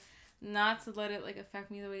try not to let it like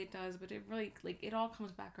affect me the way it does, but it really like it all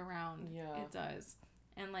comes back around. Yeah. It does.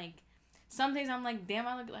 And like some days I'm like, damn,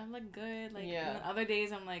 I look good. Like, and then other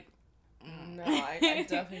days I'm like, No, I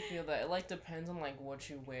definitely feel that. It, like, depends on, like, what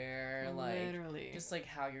you wear. Like, literally. Just, like,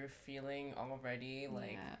 how you're feeling already.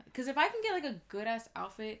 Like, because if I can get, like, a good-ass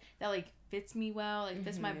outfit that, like, fits me well, like,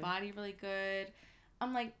 fits my body really good,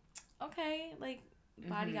 I'm like, okay, like,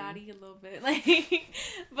 body-yaddy a little bit. Like,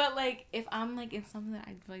 but, like, if I'm, like, in something that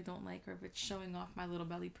I really don't like, or if it's showing off my little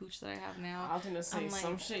belly pooch that I have now. I was gonna say,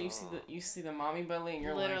 some shit, you see the mommy belly, and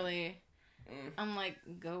you're literally. I'm like,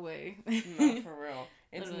 go away. No, for real.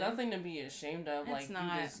 It's Literally. nothing to be ashamed of. It's like,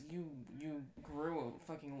 not. you grew a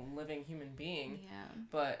fucking living human being. Yeah.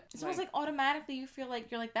 But it's almost like automatically you feel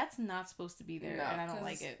like you're like, that's not supposed to be there, and I don't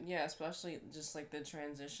like it. Yeah, especially just like the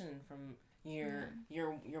transition from your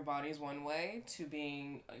body's one way to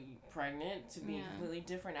being pregnant to being completely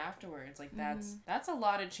different afterwards. Like that's a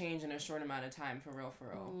lot of change in a short amount of time, for real.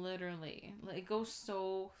 Literally, like, it goes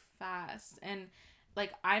so fast, and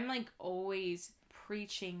like I'm like always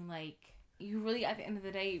preaching, like, you really at the end of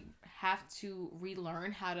the day have to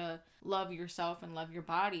relearn how to love yourself and love your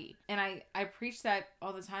body. And I preach that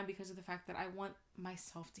all the time because of the fact that I want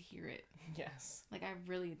myself to hear it. Yes. Like, I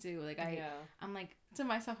really do. Like, I'm like, to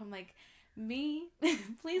myself, I'm like, me,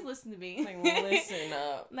 please listen to me. Like, listen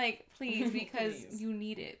up. Like, please, because please. you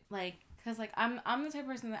need it. Like, because like I'm the type of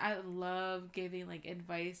person that I love giving like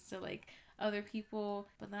advice to like other people,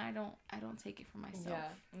 but then I don't take it for myself. Yeah.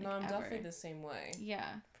 Like, no, I'm ever. definitely the same way. Yeah.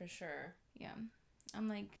 For sure. Yeah. I'm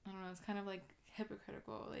like, I don't know, it's kind of like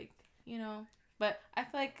hypocritical, like, you know, but I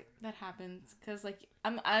feel like that happens because like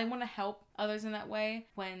I want to help others in that way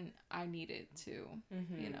when I need it to,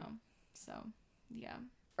 you know. So, yeah.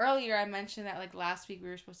 Earlier I mentioned that like last week we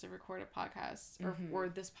were supposed to record a podcast or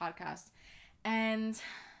this podcast, and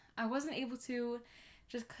I wasn't able to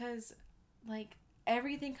just because like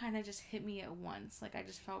everything kind of just hit me at once. Like, I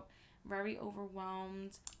just felt very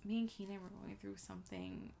overwhelmed. Me and Keenan were going through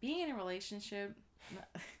something. Being in a relationship,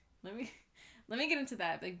 let me get into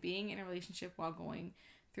that. Like, being in a relationship while going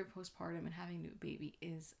through postpartum and having a new baby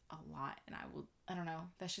is a lot. And I don't know,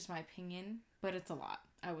 that's just my opinion, but it's a lot.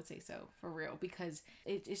 I would say so, for real, because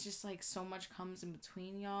it's just like so much comes in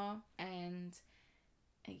between y'all, and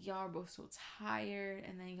y'all are both so tired,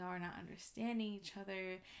 and then y'all are not understanding each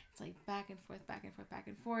other. It's like back and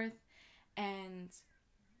forth, and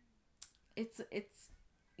it's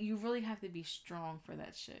you really have to be strong for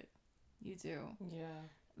that shit. You do. Yeah.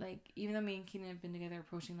 Like, even though me and Keenan have been together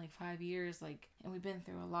approaching like 5 years, like, and we've been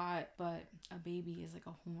through a lot, but a baby is like a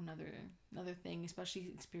whole another thing, especially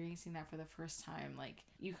experiencing that for the first time. Like,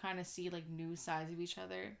 you kind of see like new sides of each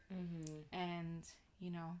other, and you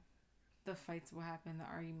know, the fights will happen, the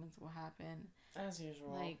arguments will happen. As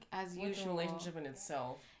usual. Like, as with usual. The relationship in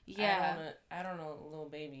itself. Yeah. I don't know, little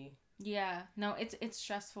baby. Yeah. No, it's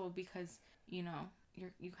stressful because, you know,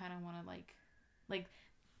 you kind of want to like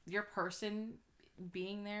your person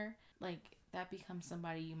being there, like, that becomes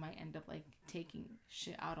somebody you might end up like taking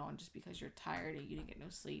shit out on just because you're tired and you didn't get no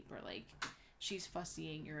sleep, or like she's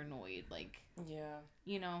fussy and you're annoyed. Like, yeah,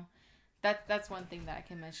 you know, that's one thing that I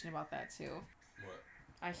can mention about that too. What?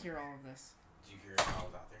 I hear all of this. Did you hear how I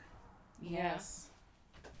was out there? Yeah. Yes.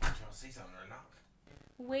 Did y'all say something or knock?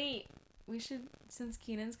 Wait, we should, since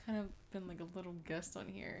Keenan's kind of been like a little guest on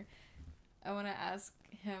here, I want to ask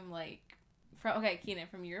him, like, Keenan,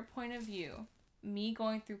 from your point of view, me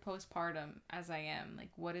going through postpartum as I am, like,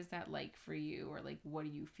 what is that like for you, or like, what do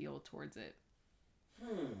you feel towards it?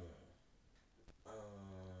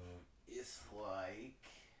 It's like,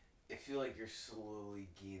 I feel like you're slowly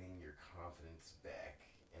gaining your confidence back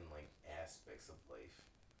in like aspects of life,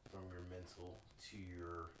 from your mental to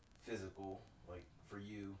your physical. Like, for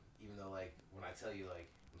you, even though like when I tell you like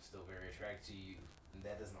I'm still very attracted to you, and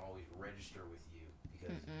that doesn't always register with you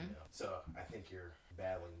because you know. So I think you're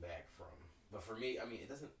battling back from. But for me, I mean,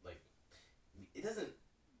 does it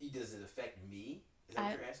affect me? Is that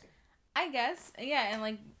what you're asking? I guess, yeah, and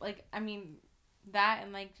like I mean, that,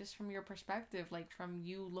 and like just from your perspective, like from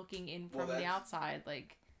you looking in from the outside,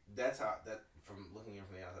 like that's how from looking in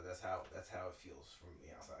from the outside, that's how it feels from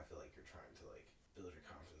the outside. I feel like you're trying to like build your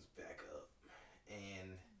confidence back up,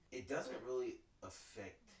 and it doesn't really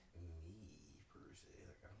affect me per se.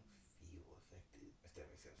 Like, I don't feel affected, if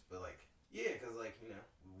that makes sense. But like, yeah, because like, you know,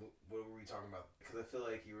 what were we talking about? Because I feel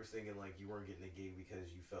like you were thinking like you weren't getting a gig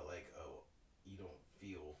because you felt like, oh, you don't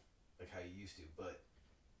feel like how you used to, but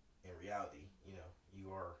in reality, you know,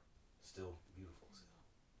 you are still beautiful. So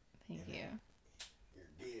thank you.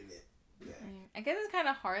 You're getting it. Yeah. I guess it's kind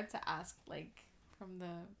of hard to ask, like, from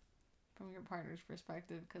your partner's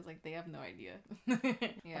perspective, because like they have no idea.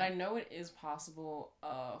 Yeah. But I know it is possible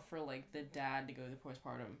for like the dad to go to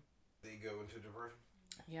postpartum. They go into depression?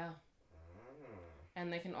 Yeah.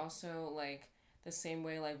 And they can also, like, the same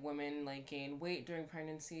way like women like gain weight during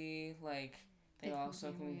pregnancy, like they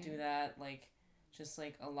also can do that. Like, just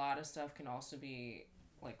like a lot of stuff can also be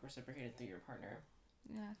like reciprocated through your partner.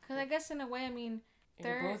 Yeah, because I guess in a way, I mean,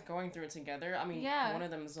 they're both going through it together. I mean, one of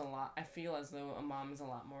them is a lot. I feel as though a mom is a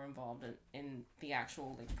lot more involved in the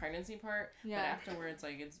actual like pregnancy part. Yeah. But afterwards,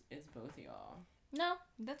 like it's both of y'all. No,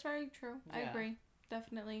 that's very true. Yeah. I agree,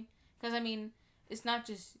 definitely. Because I mean, it's not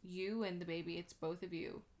just you and the baby, it's both of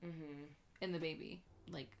you and the baby.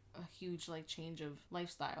 Like, a huge, like, change of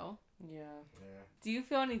lifestyle. Yeah. Do you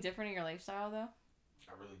feel any different in your lifestyle, though?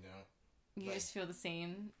 I really don't. You like, just feel the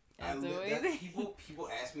same as always? People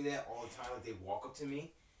ask me that all the time. Like, they walk up to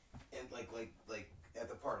me and, like at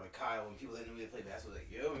the park, like Kyle, when people that knew me to play basketball, like,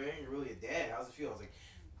 yo, man, you're really a dad. How's it feel? I was like,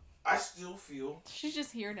 I still feel... She's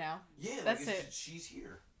just here now. Yeah, like, that's it. She's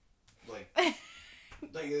here. Like, I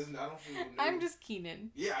don't feel... No, I'm just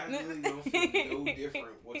Keenan. Yeah, I really don't feel no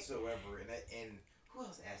different whatsoever. And who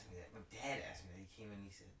else asked me that? My dad asked me that. He came in and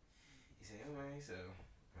he said, oh, man, so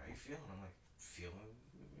how you feeling? I'm like,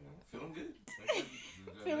 feeling good.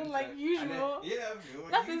 Feeling like usual. Yeah, I feel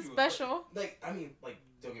like nothing usual. special. But, like, I mean, like,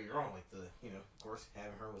 don't get me wrong. Like, of course,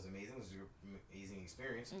 having her was amazing. It was an amazing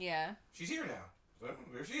experience. Yeah. She's here now. So,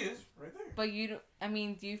 there she is, right there. But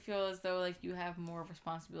do you feel as though, like, you have more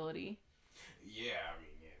responsibility? Yeah, I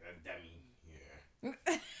mean, yeah.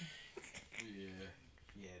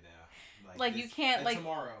 Yeah, no. Like you can't, like...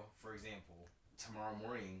 Tomorrow, for example, tomorrow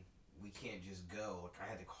morning, we can't just go. Like, I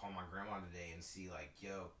had to call my grandma today and see, like,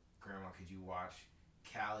 yo, Grandma, could you watch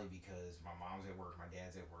Callie? Because my mom's at work, my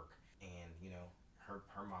dad's at work, and,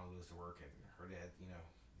 her mom goes to work, and her dad, is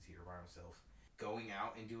here by himself. Going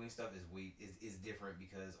out and doing stuff is different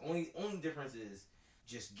because only difference is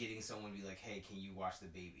just getting someone to be like, hey, can you watch the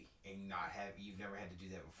baby? And you've never had to do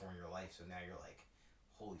that before in your life, so now you're like,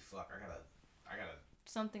 holy fuck, I gotta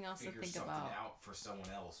something else to figure think something about out for someone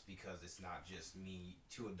else because it's not just me,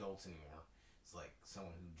 two adults anymore. It's like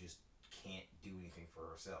someone who just can't do anything for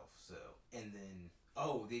herself. So, and then,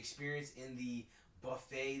 the experience in the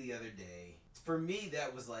buffet the other day, for me,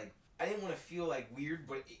 that was like, I didn't want to feel like weird,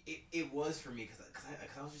 but it was for me because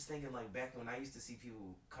I was just thinking like back when I used to see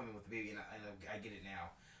people coming with the baby, and I get it now,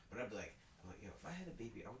 but I'm like, yo, if I had a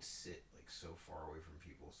baby, I would sit like so far away from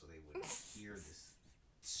people so they wouldn't hear this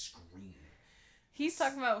scream. He's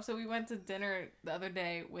talking about, so we went to dinner the other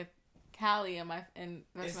day with Callie and the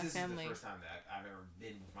rest of my family. This is the first time that I've ever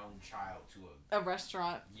been with my own child to a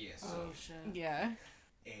restaurant. Yes. Oh shit. Yeah.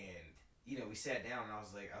 And we sat down and I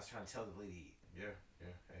was trying to tell the lady, hey.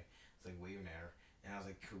 It's like waving at her, and I was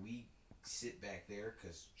like, could we sit back there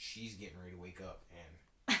because she's getting ready to wake up,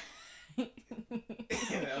 and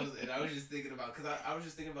I was just thinking about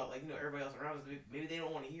like everybody else around us, maybe they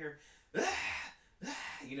don't want to hear.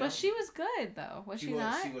 But she was good though, was she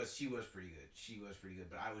not? She was pretty good. She was pretty good,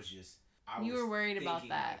 but I was you were worried about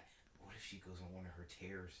that. Like, what if she goes on one of her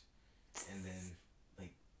tears, and then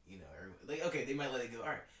like okay, they might let it go. All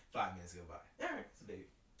right, 5 minutes go by. All right, so baby,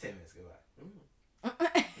 10 minutes go by.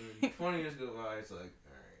 20 minutes go by. It's like,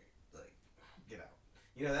 all right, like get out.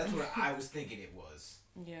 That's what I was thinking it was.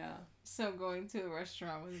 Yeah. So going to a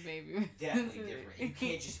restaurant with a baby. Definitely different. You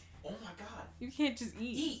can't just. Oh my god. You can't just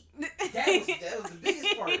eat. That was the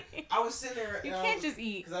biggest part. I was sitting there. You can't just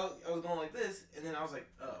eat. Because I was going like this, and then I was like,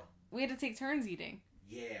 oh. We had to take turns eating.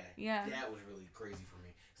 Yeah. Yeah. That was really crazy for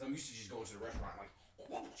me. Because I'm used to just going to the restaurant like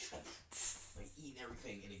eating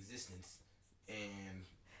everything in existence, and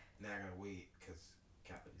now I gotta wait because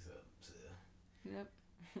Callie's up. So. Yep.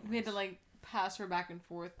 We had to like pass her back and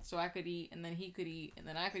forth so I could eat, and then he could eat, and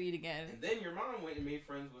then I could eat again. And then your mom went and made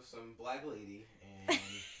friends with some black lady, and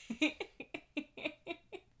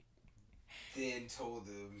then told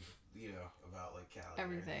them, about like Callie.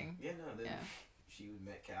 Everything. Yeah, no. Then she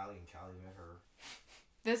met Callie, and Callie met her.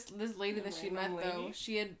 This lady that she met though,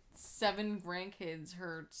 she had 7 grandkids.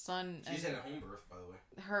 Her son. She's had a home birth, by the way.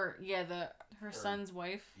 Her son's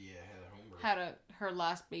wife. Yeah, had a home birth. Her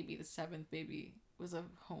last baby, the 7th baby, was a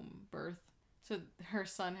home birth. So her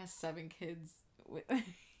son has 7 kids.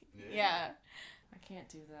 Yeah. I can't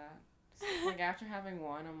do that. Like after having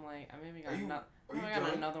one, I'm like, I maybe got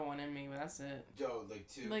another one in me, but that's it. Yo, like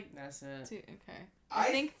 2. Like that's it. 2. Okay.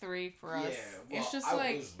 I think 3 for us. Well, it's just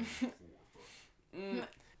like.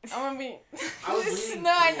 I'm gonna be.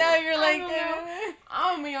 I know you're like.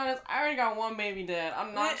 I'm gonna be honest. I already got one baby dad.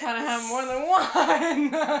 I'm not trying to have more than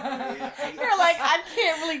one. You're like, I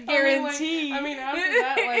can't really guarantee. I mean, after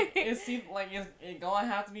that, like, it gonna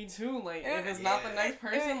have to be 2. Like, if it's not the next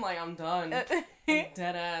person, like, I'm done.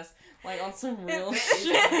 Dead ass. Like on some real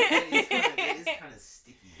shit. It is kind of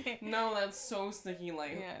sticky. No, that's so sticky.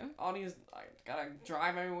 Like all these, I gotta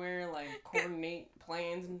drive everywhere. Like coordinate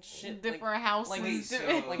plans and shit. Different houses.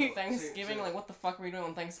 Like Thanksgiving. Like what the fuck are we doing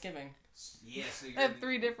on Thanksgiving? Yeah, so you have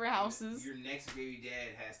 3 different houses. Your next baby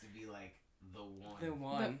dad has to be like the one. The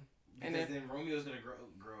one. Because then Romeo's gonna grow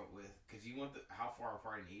up with. Because you want how far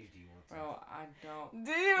apart in age do you want them? Bro, I don't.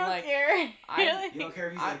 Do you don't care? You don't care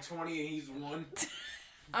if he's like 20 and he's 1?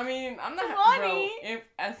 I mean, I'm not... Bro, if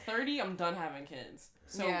at 30, I'm done having kids.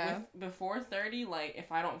 So before 30, like,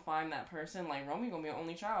 if I don't find that person, like, Romy gonna be an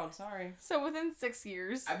only child. Sorry. So within 6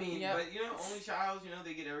 years. I mean, but, you know, only child, you know,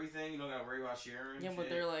 they get everything. You don't gotta worry about sharing. Yeah, but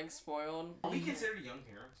they're, like, spoiled. Are we considered young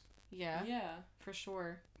parents? Yeah. Yeah. For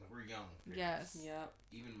sure. Like, we're young parents. Yes. Yep.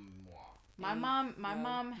 Even more. My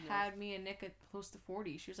mom had me and Nick at close to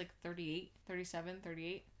 40. She was like 38, 37,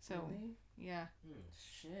 38. So, really? Yeah.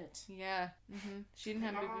 Shit. Yeah. She didn't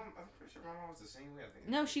have I'm pretty sure my mom was the same way, I think.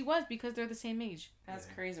 No, she was, because they're the same age. That's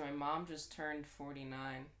crazy. My mom just turned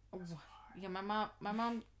 49. Oh, yeah, my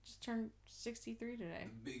mom just turned 63 today.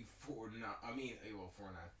 The big 49. I mean, well,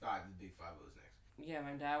 495. The big 50 was next. Yeah,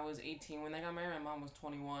 my dad was 18 when they got married. My mom was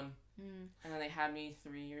 21. And then they had me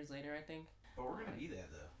 3 years later, I think. But we're gonna be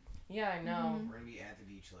that though. Yeah, I know. We're gonna be at the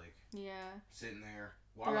beach, like, sitting there.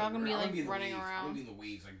 Well, we're all gonna be like running around. I'm gonna be in the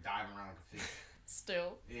waves, like diving around like a fish.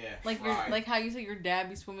 Still. Yeah. Like how you said your dad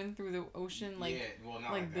be swimming through the ocean, like. Yeah, well,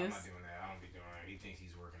 not like like this. that. I'm not doing that. I don't be doing that. He thinks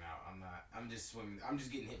he's working out. I'm not. I'm just swimming. I'm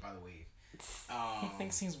just getting hit by the wave. He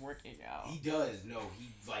thinks he's working out. He does. No, he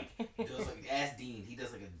does like ask Dean. He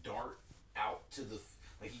does like a dart out to the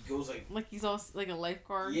like he goes like he's all like a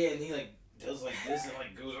lifeguard. Yeah, and he like does like this and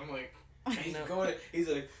like goes. I'm like he's going. He's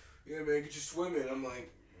like, yeah, man, get you swimming. I'm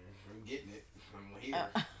like, I'm getting it. I'm here.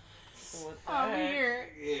 What the I'm heck? here.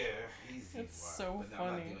 Yeah, he's It's wild. so But funny.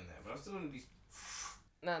 I'm not doing that. But I'm still gonna be.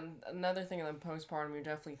 Now, another thing in the postpartum, you're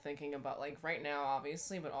definitely thinking about, like, right now,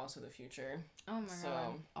 obviously, but also the future. Oh my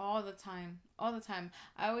god. All the time.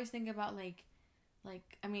 I always think about, like,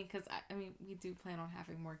 I mean, because, we do plan on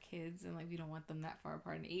having more kids, and, like, we don't want them that far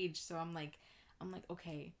apart in age, so I'm like,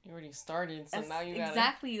 okay. You already started, so now you gotta...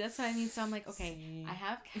 Exactly, that's what I mean, so I'm like, okay, I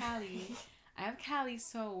have Callie,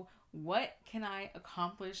 so what can I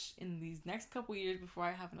accomplish in these next couple years before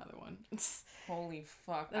I have another one? Holy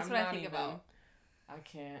fuck. That's what I think about. I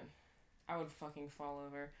can't. I would fucking fall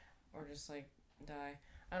over. Or just, like, die.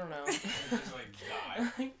 I don't know. Just like die.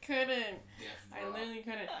 I couldn't. Death I drop. literally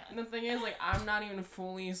couldn't. And the thing is, like, I'm not even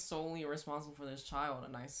solely responsible for this child,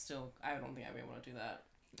 and I don't think I'd be able to do that.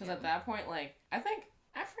 Because at that point, like, I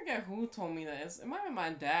forget who told me this. It might have been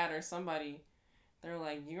my dad or somebody. They're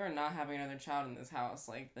like, you are not having another child in this house.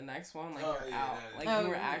 Like, the next one, like, you're out. Like, you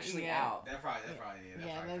were actually out. That probably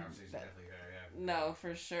conversation definitely got. No,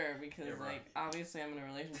 for sure, because, like, obviously I'm in a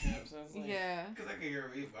relationship, so it's like... Yeah. Because I can hear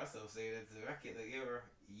myself say that too. I can't, like,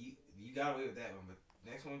 you got away with that one, but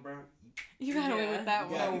next one, bro... You got away with that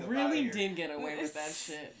one. No, really did get away with that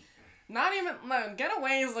shit. Not even... No, get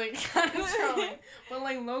away is, like, kind of trolling. But,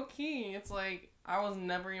 like, low-key, it's like, I was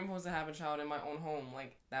never even supposed to have a child in my own home.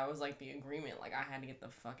 Like, that was, like, the agreement. Like, I had to get the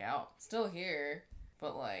fuck out. Still here,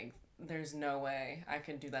 but, like... There's no way I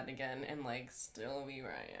could do that again and, like, still be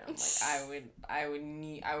where I am. Like, I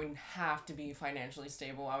would have to be financially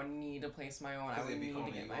stable. I would need a place my own. I would need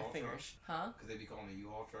to get my fingers. Huh? Because they'd be calling a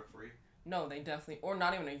U-Haul truck for you? No, they definitely... Or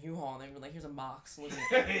not even a U-Haul. They were like, here's a box. Live in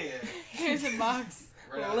it. Here's a box.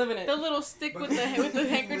 Right live in it. The little stick with the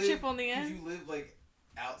handkerchief on the end. Could you live, like,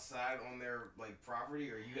 outside on their, like, property,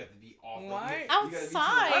 or you have to be off? Why?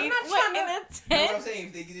 Outside? I'm not trying to... in a No, tent? what I'm saying,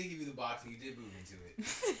 if they did give you the box and you did move into it...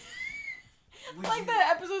 Like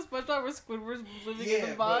that episode of SpongeBob where Squidward's living in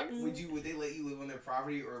the box? But would they let you live on their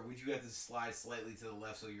property, or would you have to slide slightly to the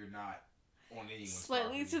left so you're not on anyone's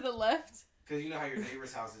Slightly property? to the left? Because you know how your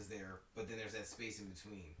neighbor's house is there, but then there's that space in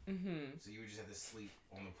between. Mm-hmm. So you would just have to sleep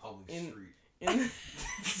on the public street. Because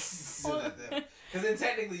then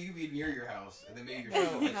technically you'd be near your house, and then maybe your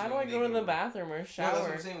sister lets how you do I in go to the bathroom or shower? No, that's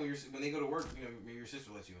what I'm saying. When they go to work, you know, maybe your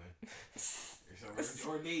sister lets you in.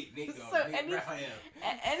 Or Nate Raphael.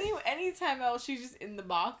 Anytime else, she's just in the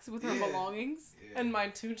box with her belongings. Yeah. And my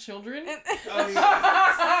 2 children. Oh, yeah.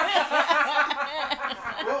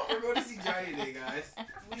 Well, we're going to see Johnny today, guys.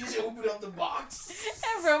 We just open up the box.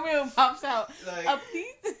 And Romeo pops out. Like, Up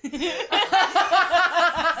these?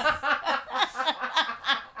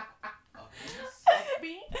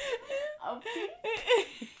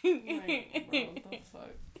 Like, bro, what the fuck?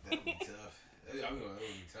 That'd be tough. That would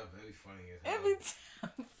be tough. That'd be funny as hell. It'd be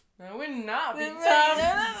tough. That would not be No, tough.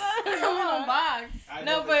 in a box.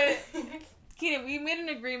 No, but Keenan, we made an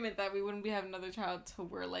agreement that we wouldn't be having another child till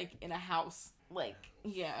we're, like, in a house. Like,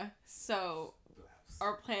 yeah. So,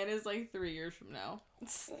 our plan is, like, 3 years from now.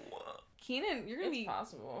 Keenan, you're gonna be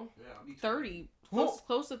possible. Yeah, I'll be 30.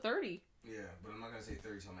 Close to 30. Yeah, but I'm not gonna say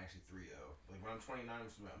 30 till I'm actually 30. Like, when I'm 29, I'm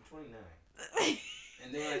 29.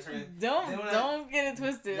 And then when I turn... Don't get it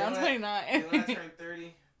twisted. I'm 29. Then when I turn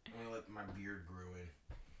 30, I'm gonna let my beard grow in.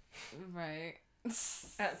 Right.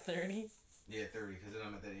 At 30? Yeah, 30, because then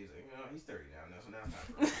I'm at that age, like, he's 30 now, so now it's not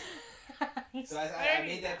for me. So I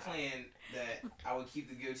made that plan that I would keep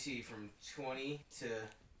the goatee from 20 to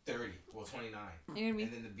 30. Well, 29. And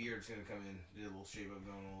then the beard's going to come in, do a little shape up,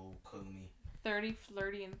 going a little comey. 30,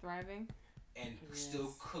 flirty, and thriving. And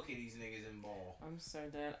still cooking these niggas in ball. I'm so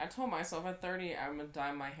dead. I told myself at 30, I'm going to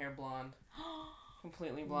dye my hair blonde.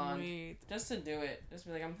 Completely blonde. Wait. Just to do it. Just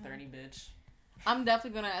be like, I'm 30, bitch. I'm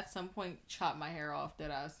definitely going to, at some point, chop my hair off,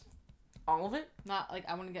 deadass. All of it? Not, like,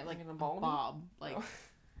 I want to get, like, a bob. Like,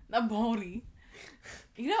 a baldy.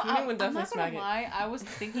 You know, I'm not gonna lie, I was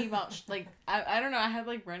thinking about, like, I don't know, I had,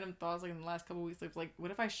 like, random thoughts, like, in the last couple weeks, like,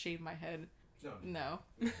 what if I shave my head? No.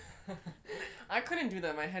 I couldn't do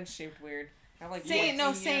that. My head's shaped weird. I'm like, same.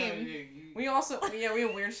 We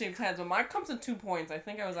have weird shaped heads, but mine comes in 2 points. I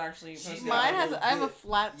think I was actually. I have a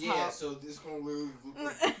flat top. Yeah, so this gonna literally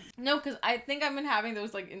look like. No, because I think I've been having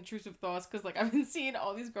those, like, intrusive thoughts, because, like, I've been seeing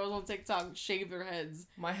all these girls on TikTok shave their heads.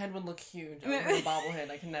 My head would look huge. I would have a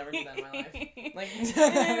bobblehead. I can never do that in my life. Like,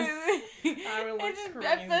 I would look crazy.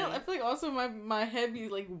 I feel like also my head be,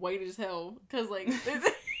 like, white as hell, because, like.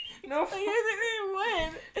 No,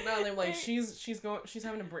 what? No, they're like, she's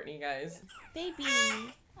having a Britney, guys. Baby.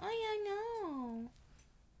 Oh yeah, no.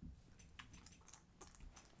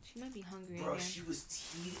 She might be hungry. Bro, again. she was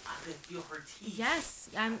teeth. I could feel her teeth. Yes,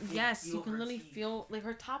 yes. You can literally feel, like,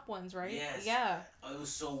 her top ones, right? Yes. Yeah. Oh, it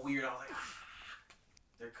was so weird. I was like,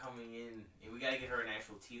 they're coming in, and we gotta get her an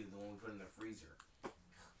actual teeth, the one we put in the freezer.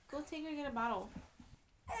 Go take her and get a bottle.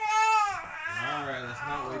 Alright, let's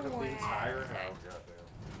not wake up the entire house.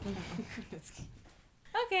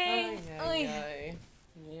 Okay.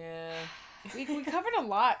 Yeah. We covered a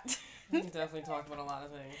lot. We definitely talked about a lot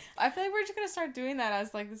of things. I feel like we're just gonna start doing that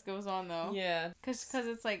as, like, this goes on, though. Yeah. Cause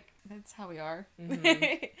it's like, that's how we are.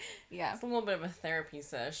 Mm-hmm. Yeah. It's a little bit of a therapy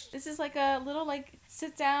sesh. This is like a little, like,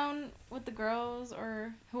 sit down with the girls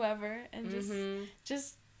or whoever and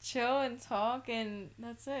just chill and talk, and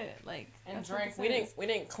that's it. Like, and drink. We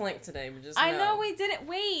didn't clink today, but just I know we didn't.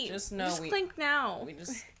 Wait. Just know just clink now. We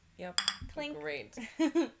just clink. Great.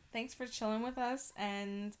 Thanks for chilling with us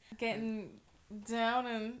and getting down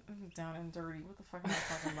and dirty. What the fuck am I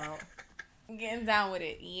talking about? Getting down with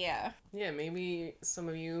it. Yeah. Yeah, maybe some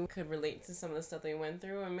of you could relate to some of the stuff they went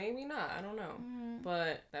through, and maybe not. I don't know. Mm-hmm.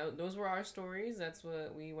 But those were our stories. That's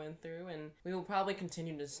what we went through, and we will probably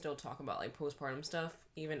continue to still talk about, like, postpartum stuff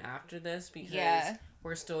even after this, because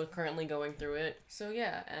we're still currently going through it. So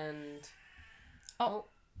yeah, and oh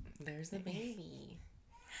there's the baby.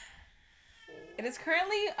 It is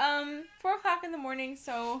currently 4:00 in the morning,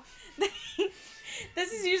 so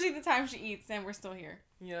this is usually the time she eats, and we're still here.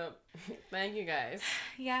 Yep. Thank you, guys.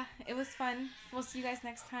 Yeah, it was fun. We'll see you guys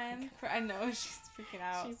next time. I know, she's freaking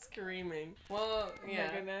out. She's screaming. Well, yeah.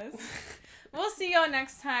 Oh my goodness. We'll see y'all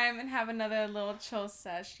next time and have another little chill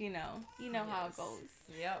sesh, you know. You know how it goes.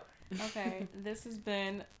 Yep. Okay, this has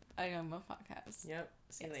been a Young Mo podcast. Yep.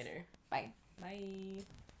 See you later. Bye. Bye.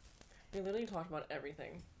 We literally talked about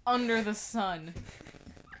everything. Under the sun.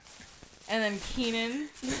 And then Keenan.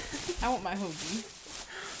 I want my hoagie.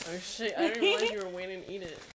 Oh shit, I didn't realize you were waiting to eat it.